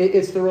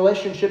 It's the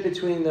relationship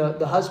between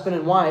the husband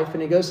and wife,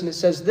 and it goes and it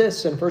says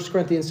this in 1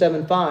 Corinthians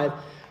 7, 5.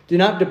 "Do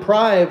not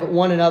deprive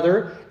one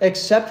another,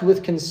 except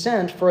with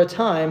consent for a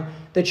time,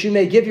 that you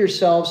may give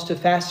yourselves to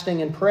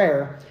fasting and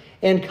prayer,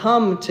 and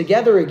come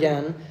together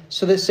again,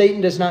 so that Satan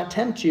does not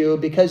tempt you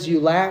because of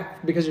your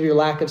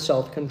lack of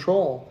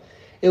self-control."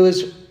 It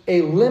was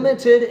a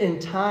limited in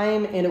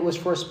time, and it was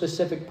for a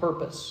specific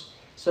purpose.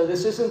 So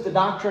this isn't the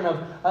doctrine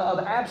of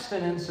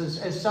abstinence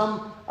as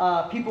some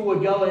people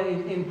would go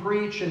and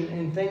preach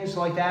and things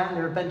like that. And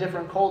there have been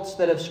different cults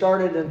that have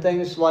started and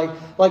things like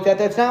that.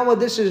 That's not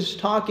what this is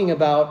talking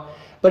about,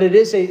 but it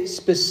is a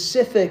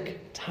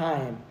specific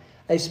time.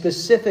 A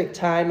specific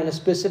time and a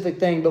specific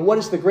thing. But what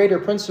is the greater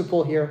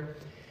principle here?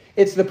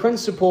 It's the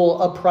principle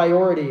of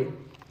priority.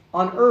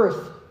 On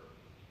earth,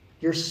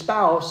 your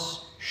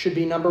spouse should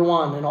be number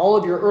one. In all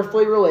of your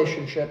earthly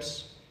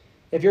relationships,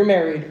 if you're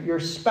married,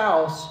 your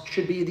spouse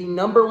should be the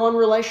number one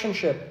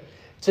relationship.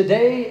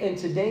 Today, in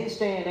today's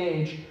day and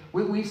age,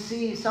 we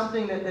see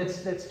something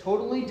that's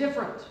totally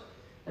different.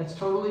 That's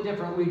totally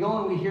different. We go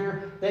and we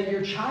hear that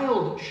your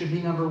child should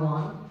be number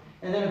one.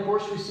 And then, of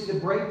course, we see the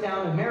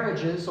breakdown of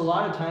marriages a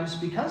lot of times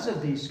because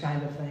of these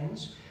kind of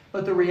things.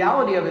 But the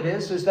reality of it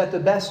is that the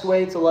best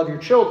way to love your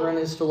children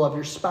is to love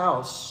your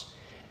spouse.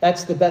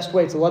 That's the best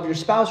way to love your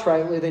spouse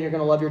rightly, then you're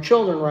going to love your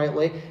children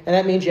rightly. And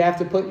that means you have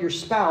to put your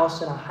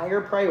spouse in a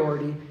higher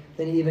priority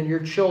than even your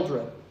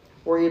children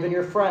or even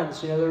your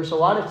friends. There's a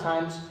lot of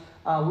times,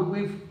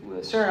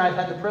 Sarah and I have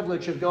had the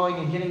privilege of going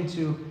and getting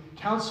to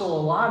counsel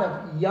a lot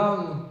of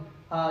young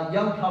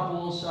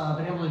couples,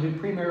 been able to do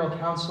premarital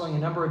counseling a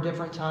number of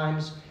different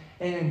times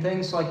and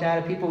things like that,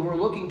 of people who are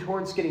looking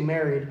towards getting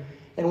married.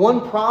 And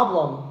one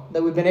problem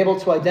that we've been able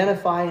to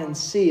identify and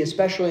see,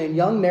 especially in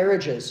young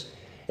marriages,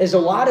 is a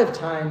lot of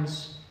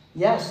times,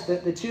 yes,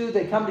 the two,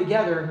 they come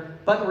together,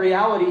 but in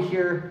reality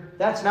here,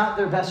 that's not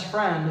their best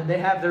friend. They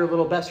have their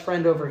little best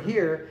friend over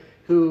here.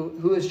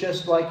 who is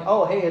just like,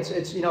 oh, hey,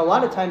 it's a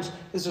lot of times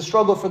it's a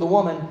struggle for the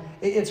woman.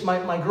 It's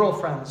my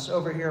girlfriends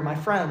over here, my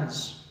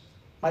friends,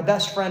 my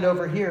best friend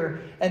over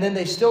here. And then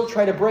they still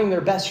try to bring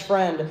their best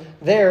friend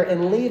there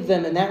and leave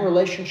them in that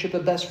relationship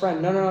of best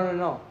friend.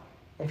 No.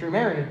 If you're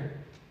married,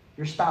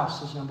 your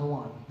spouse is number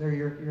one. They're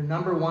your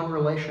number one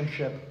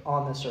relationship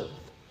on this earth.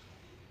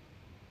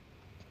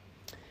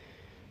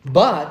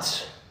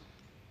 But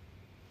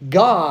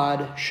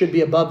God should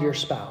be above your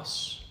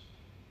spouse,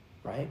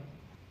 right?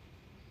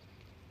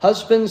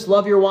 Husbands,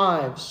 love your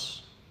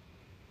wives.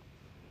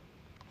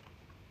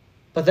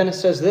 But then it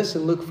says this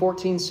in Luke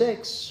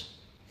 14:6.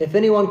 If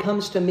anyone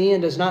comes to me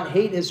and does not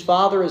hate his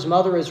father, his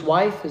mother, his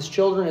wife, his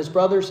children, his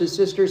brothers, his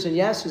sisters, and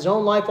yes, his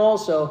own life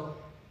also,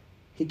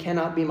 he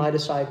cannot be my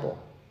disciple.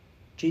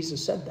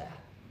 Jesus said that.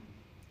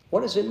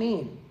 What does it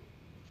mean?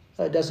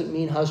 It doesn't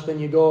mean,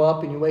 husband, you go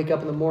up and you wake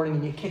up in the morning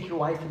and you kick your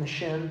wife in the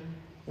shin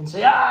and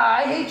say,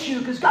 I hate you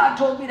because God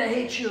told me to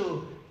hate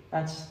you.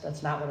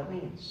 That's not what it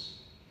means.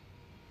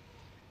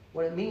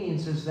 What it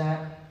means is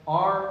that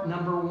our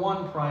number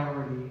one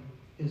priority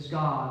is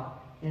God.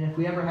 And if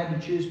we ever had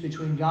to choose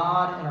between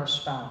God and our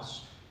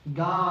spouse,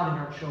 God and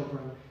our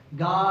children,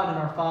 God and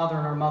our father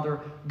and our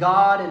mother,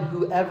 God and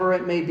whoever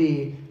it may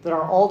be, that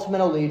our ultimate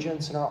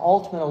allegiance and our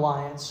ultimate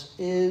alliance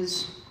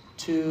is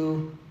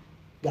to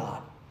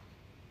God.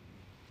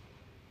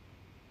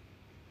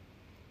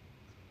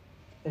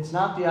 It's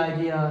not the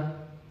idea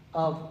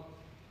of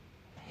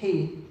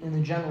hate in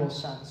the general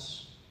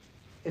sense.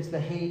 It's the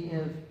hate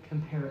of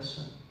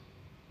comparison.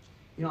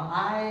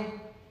 I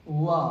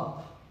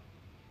love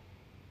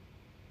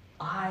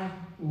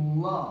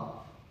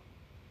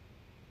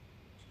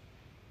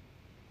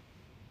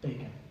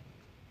bacon.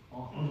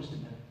 I'll just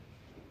admit it.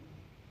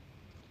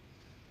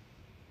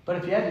 But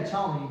if you had to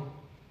tell me,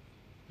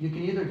 you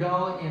can either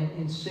go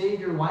and save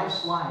your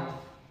wife's life,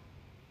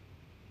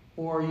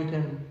 or you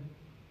can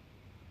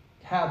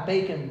have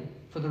bacon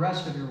for the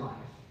rest of your life.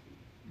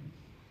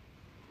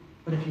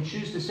 But if you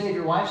choose to save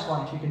your wife's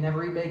life, you can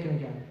never eat bacon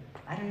again.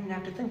 I don't even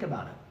have to think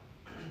about it.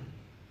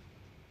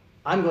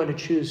 I'm going to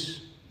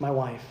choose my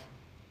wife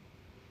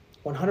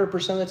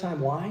 100% of the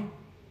time. Why?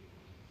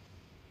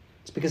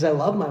 It's because I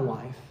love my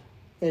wife.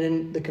 And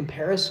in the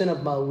comparison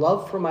of my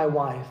love for my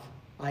wife,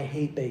 I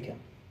hate bacon.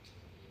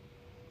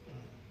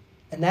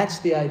 And that's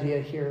the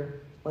idea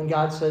here when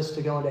God says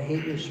to go and to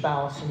hate your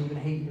spouse and even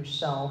hate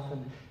yourself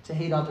and to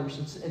hate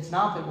others. It's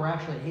not that we're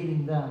actually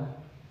hating them.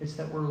 It's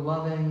that we're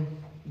loving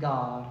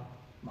God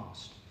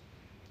most.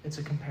 It's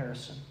a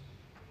comparison.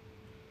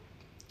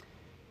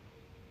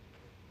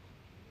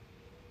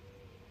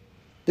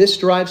 This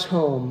drives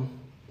home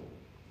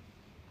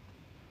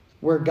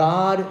where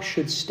God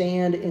should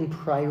stand in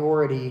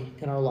priority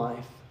in our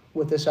life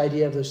with this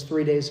idea of those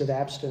 3 days of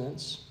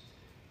abstinence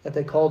that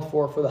they called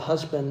for the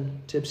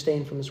husband to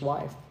abstain from his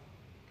wife.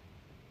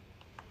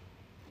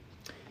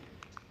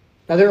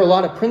 Now, there are a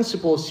lot of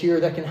principles here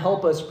that can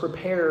help us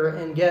prepare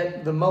and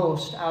get the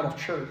most out of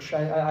church.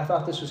 I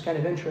thought this was kind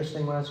of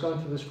interesting when I was going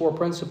through these 4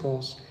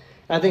 principles.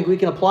 And I think we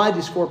can apply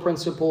these 4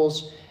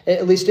 principles,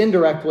 at least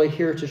indirectly,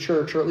 here to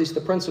church, or at least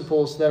the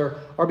principles that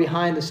are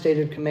behind the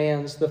stated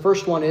commands. The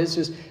first one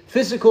is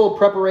physical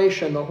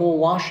preparation, the whole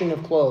washing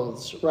of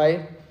clothes,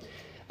 right?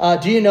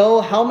 Do you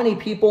know how many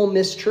people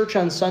miss church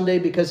on Sunday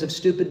because of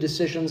stupid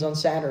decisions on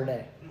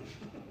Saturday?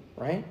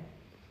 Right?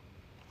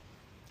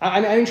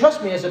 I mean,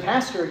 trust me, as a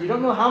pastor, you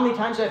don't know how many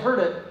times I've heard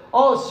it.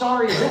 Oh,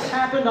 sorry, this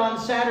happened on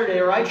Saturday,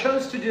 or I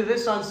chose to do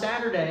this on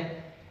Saturday.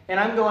 And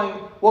I'm going,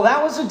 well,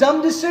 that was a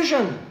dumb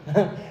decision.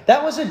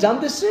 That was a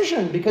dumb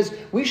decision, because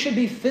we should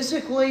be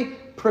physically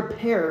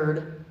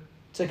prepared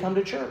to come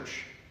to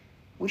church.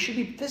 We should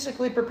be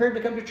physically prepared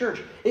to come to church.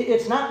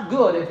 It's not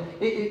good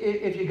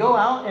if you go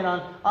out and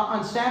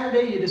on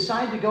Saturday you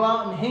decide to go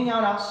out and hang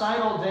out outside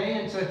all day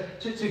and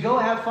to go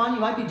have fun. You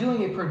might be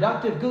doing a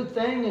productive, good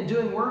thing and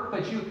doing work,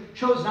 but you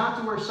chose not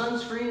to wear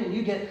sunscreen and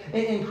you get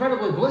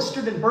incredibly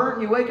blistered and burnt,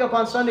 and you wake up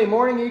on Sunday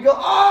morning and you go, oh,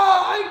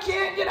 I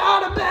can't get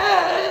out of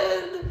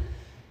bed.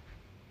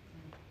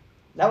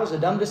 That was a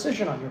dumb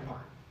decision on your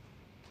part.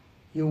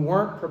 You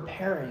weren't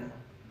preparing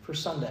for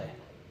Sunday.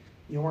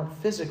 You weren't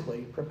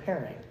physically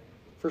preparing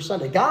for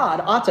Sunday.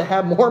 God ought to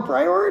have more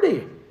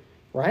priority,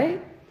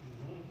 right?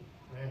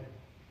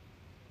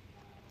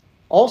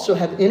 Also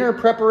have inner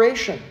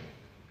preparation.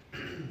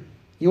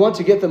 You want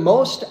to get the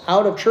most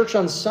out of church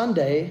on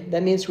Sunday,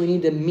 that means we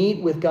need to meet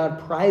with God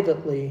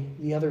privately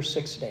the other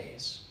 6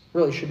 days.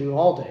 Really should do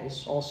all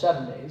days, all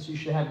 7 days. You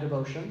should have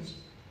devotions.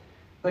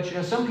 But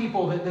some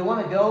people, they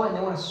want to go and they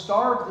want to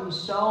starve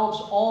themselves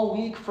all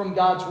week from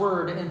God's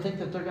Word and think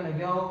that they're going to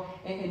go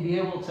and be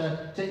able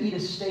to eat a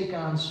steak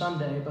on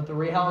Sunday. But the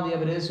reality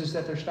of it is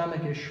that their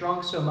stomach is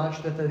shrunk so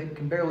much that they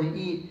can barely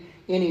eat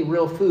any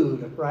real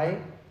food,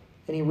 right?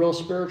 Any real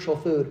spiritual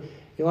food.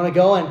 You want to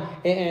go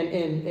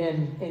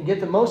and get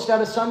the most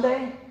out of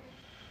Sunday?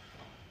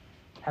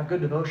 Have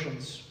good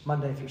devotions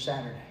Monday through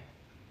Saturday.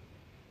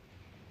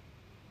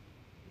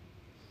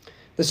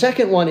 The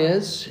second one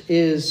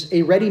is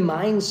a ready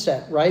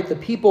mindset, right? The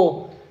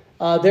people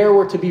They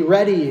were to be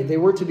ready. They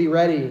were to be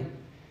ready.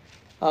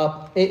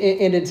 And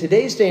in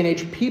today's day and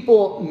age,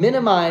 people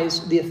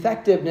minimize the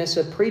effectiveness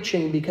of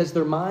preaching because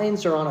their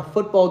minds are on a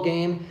football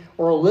game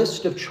or a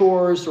list of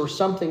chores or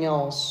something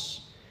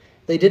else.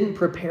 They didn't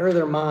prepare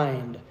their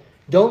mind.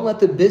 Don't let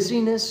the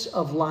busyness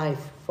of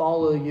life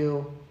follow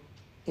you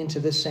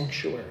into this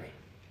sanctuary.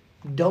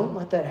 Don't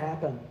let that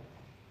happen.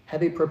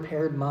 Have a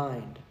prepared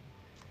mind.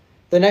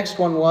 The next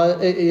one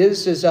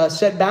is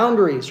set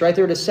boundaries, right?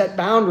 They're to set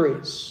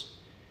boundaries.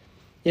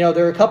 You know,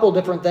 there are a couple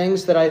different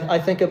things that I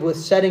think of with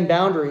setting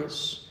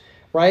boundaries,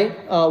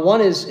 right?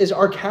 One is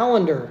our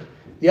calendar.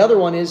 The other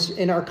one is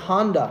in our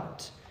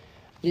conduct.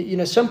 You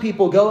know, some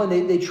people go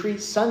and they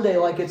treat Sunday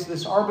like it's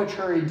this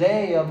arbitrary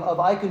day of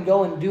I can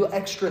go and do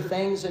extra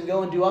things and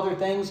go and do other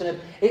things. And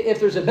if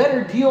there's a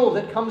better deal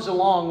that comes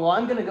along, well,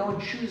 I'm going to go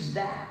and choose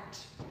that.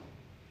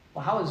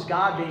 Well, how is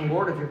God being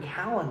Lord of your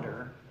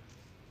calendar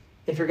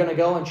if you're going to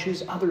go and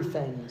choose other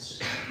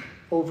things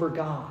over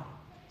God?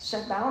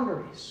 Set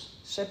boundaries.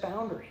 Set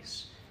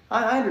boundaries.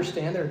 I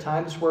understand there are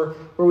times where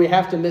we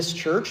have to miss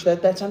church.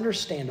 That's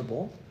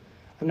understandable.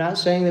 I'm not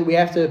saying that we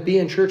have to be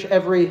in church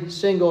every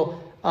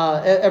single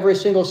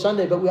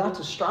Sunday, but we ought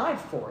to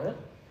strive for it.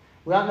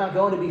 We ought not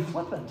going to be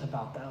flippant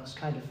about those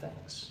kind of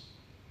things.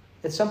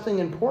 It's something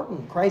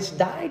important. Christ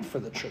died for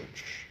the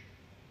church.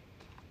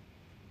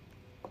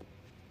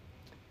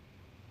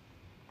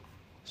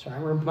 So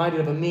I'm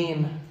reminded of a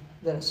meme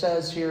that it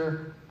says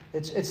here.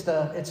 It's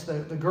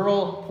the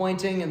girl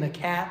pointing and the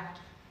cat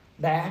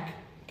back,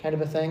 kind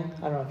of a thing.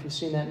 I don't know if you've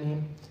seen that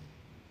meme.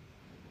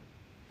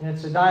 And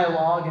it's a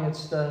dialogue, and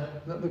it's the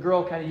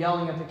girl kind of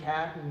yelling at the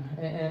cat,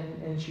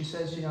 and she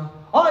says, you know,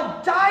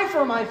 I'd die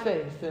for my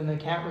faith. And the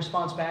cat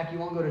responds back, you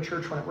won't go to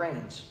church when it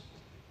rains.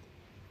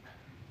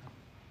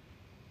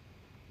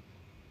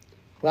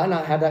 We ought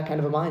not have that kind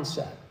of a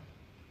mindset.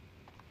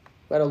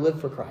 We ought to live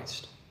for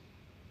Christ.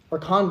 Our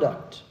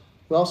conduct.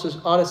 We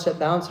also ought to set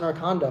bounds in our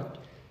conduct.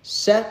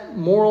 Set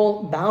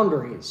moral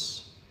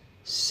boundaries.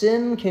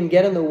 Sin can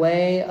get in the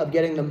way of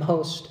getting the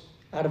most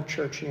out of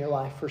church in your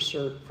life, for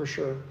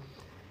sure.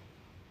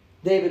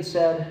 David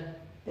said,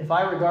 if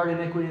I regard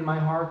iniquity in my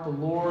heart, the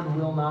Lord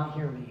will not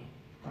hear me.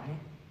 Right?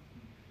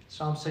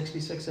 Psalm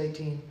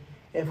 66:18.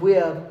 If we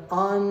have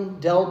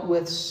undealt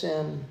with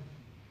sin,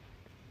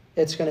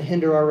 it's going to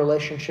hinder our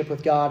relationship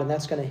with God, and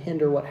that's going to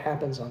hinder what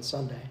happens on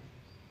Sunday.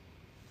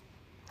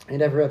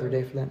 And every other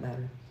day for that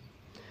matter.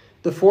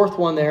 The fourth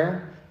one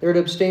they're to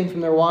abstain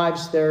from their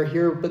wives. They're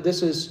here, but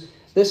this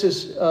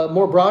is a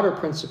more broader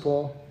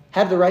principle.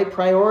 Have the right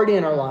priority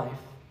in our life.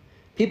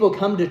 People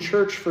come to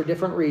church for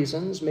different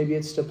reasons. Maybe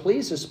it's to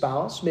please a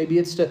spouse. Maybe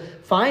it's to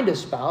find a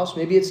spouse.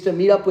 Maybe it's to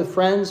meet up with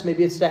friends.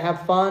 Maybe it's to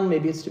have fun.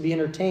 Maybe it's to be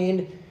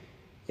entertained.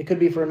 It could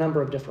be for a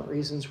number of different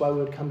reasons why we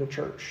would come to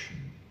church.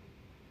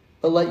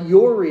 But let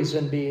your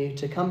reason be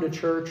to come to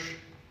church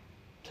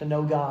to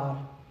know God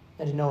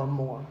and to know Him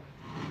more.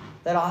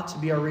 That ought to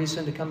be our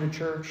reason to come to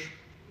church,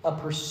 a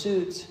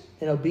pursuit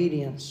and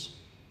obedience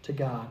to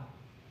God.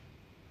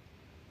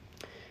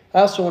 I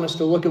also want us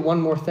to look at one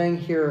more thing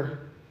here,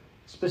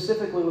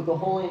 specifically with the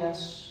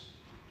holiness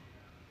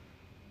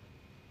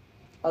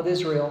of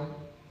Israel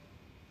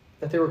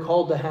that they were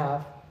called to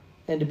have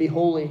and to be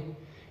holy.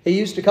 It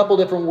used a couple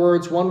different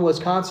words. One was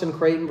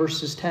consecrate in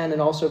verses 10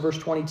 and also verse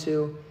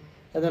 22,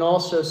 and then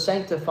also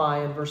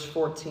sanctify in verse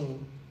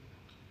 14.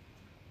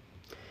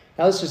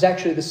 Now this is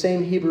actually the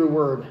same Hebrew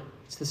word.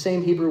 It's the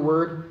same Hebrew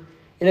word,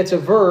 and it's a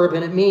verb,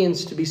 and it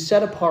means to be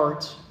set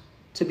apart,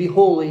 to be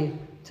holy,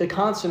 to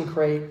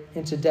consecrate,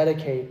 and to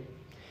dedicate.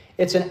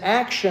 It's an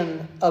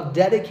action of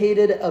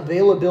dedicated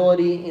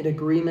availability and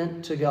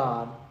agreement to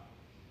God.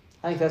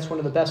 I think that's one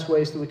of the best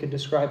ways that we could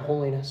describe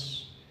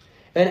holiness.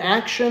 An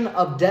action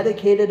of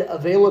dedicated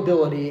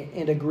availability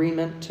and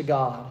agreement to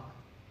God.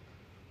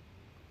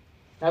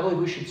 I believe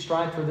we should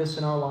strive for this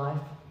in our life.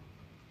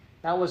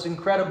 That was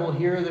incredible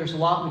here. There's a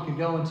lot we could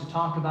go and to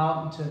talk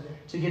about and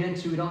to get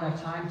into. We don't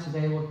have time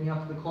today, looking up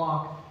at the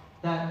clock.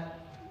 That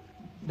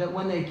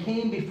when they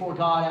came before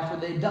God, after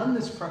they'd done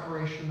this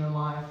preparation in their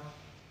life,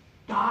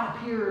 God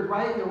appeared,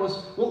 right? There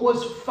was what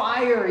was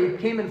fire. He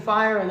came in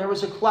fire, and there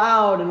was a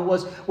cloud, and it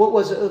was what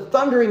was a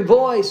thundering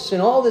voice,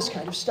 and all this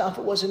kind of stuff.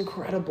 It was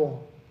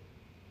incredible.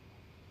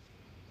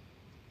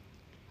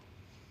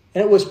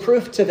 And it was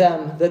proof to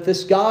them that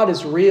this God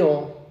is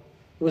real.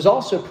 It was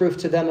also proof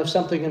to them of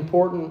something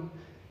important,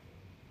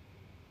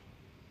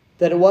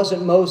 that it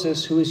wasn't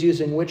Moses who was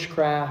using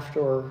witchcraft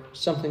or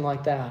something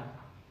like that,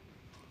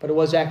 but it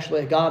was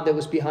actually a God that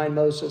was behind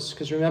Moses.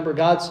 Because remember,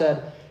 God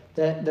said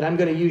that I'm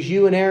going to use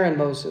you and Aaron,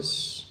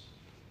 Moses,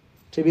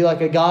 to be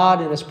like a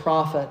God and his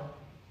prophet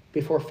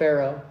before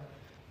Pharaoh.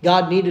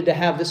 God needed to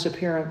have this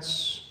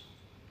appearance.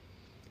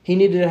 He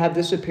needed to have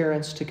this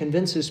appearance to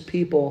convince his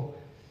people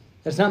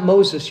that it's not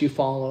Moses you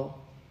follow,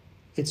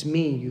 it's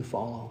me you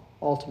follow,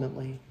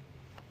 ultimately.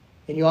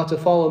 And you ought to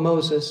follow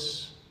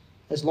Moses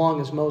as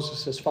long as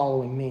Moses is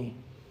following me.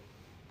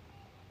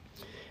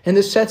 And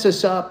this sets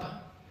us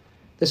up,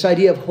 this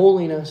idea of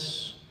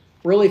holiness,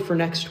 really for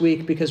next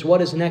week, because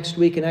what is next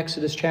week in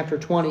Exodus chapter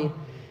 20?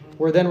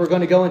 we're going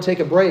to go and take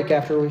a break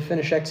after we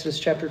finish Exodus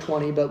chapter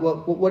 20. But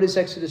what is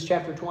Exodus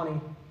chapter 20?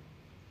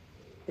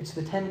 It's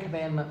the Ten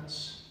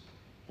Commandments.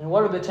 And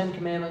what are the Ten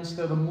Commandments?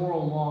 They're the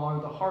moral law,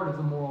 or the heart of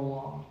the moral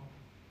law.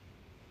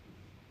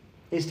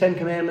 These Ten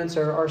Commandments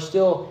are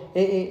still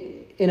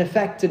in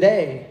effect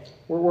today.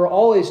 We're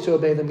always to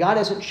obey them. God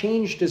hasn't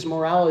changed His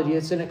morality.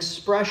 It's an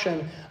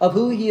expression of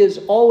who He has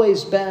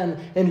always been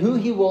and who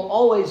He will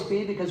always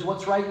be, because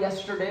what's right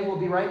yesterday will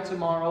be right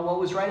tomorrow.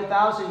 What was right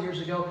 1,000 years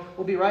ago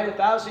will be right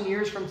 1,000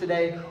 years from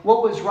today.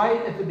 What was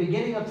right at the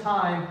beginning of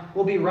time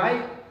will be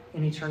right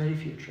in eternity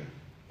future.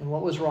 And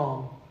what was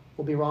wrong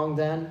will be wrong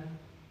then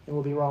and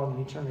will be wrong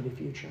in eternity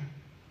future.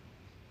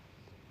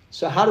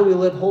 So how do we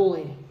live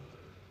holy?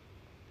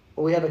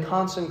 Well, we have a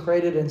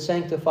consecrated and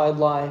sanctified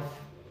life.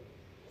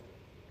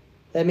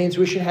 That means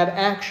we should have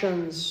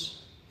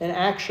an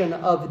action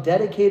of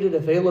dedicated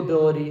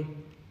availability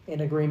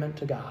in agreement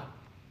to God.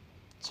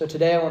 So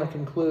today I want to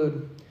conclude,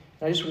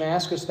 and I just want to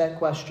ask us that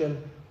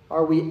question: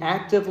 are we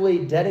actively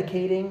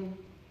dedicating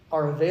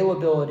our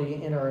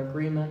availability in our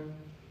agreement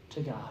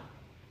to God?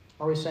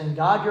 Are we saying,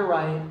 God, you're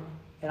right,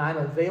 and I'm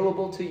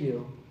available to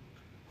you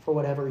for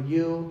whatever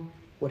you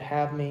would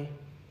have me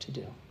to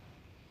do?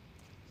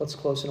 Let's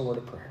close in a word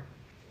of prayer.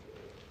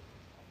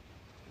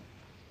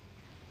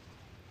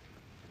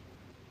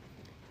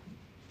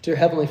 Dear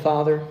Heavenly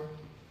Father,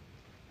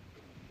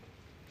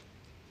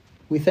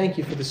 we thank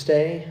you for this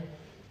day,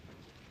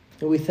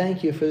 and we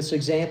thank you for this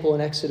example in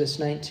Exodus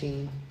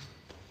 19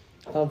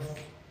 of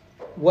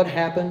what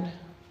happened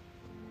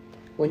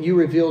when you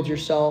revealed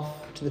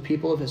yourself to the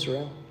people of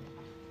Israel.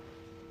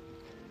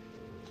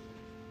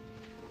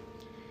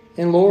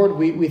 And Lord,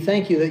 we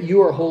thank you that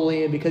you are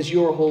holy, and because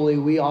you are holy,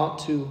 we ought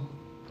to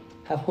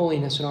have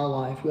holiness in our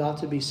life. We ought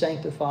to be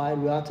sanctified.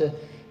 We ought to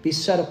be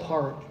set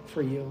apart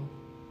for you.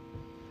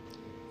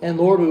 And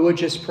Lord, we would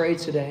just pray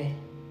today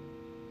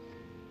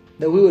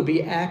that we would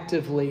be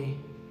actively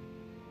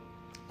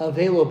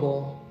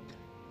available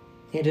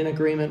and in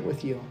agreement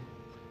with you.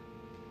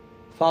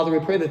 Father,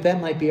 we pray that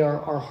that might be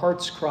our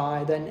heart's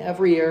cry, that in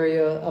every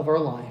area of our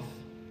life.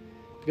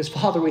 Because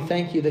Father, we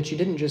thank you that you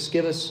didn't just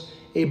give us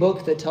a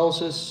book that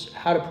tells us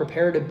how to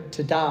prepare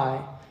to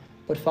die,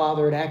 but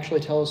Father, it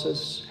actually tells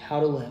us how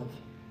to live.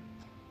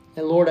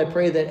 And Lord, I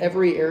pray that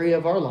every area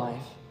of our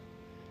life,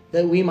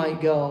 that we might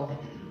go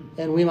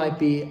and we might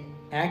be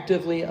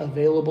actively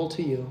available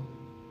to you.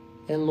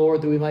 And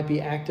Lord, that we might be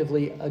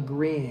actively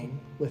agreeing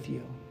with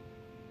you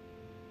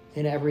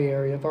in every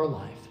area of our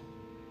life.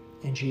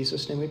 In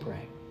Jesus' name we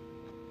pray.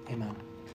 Amen.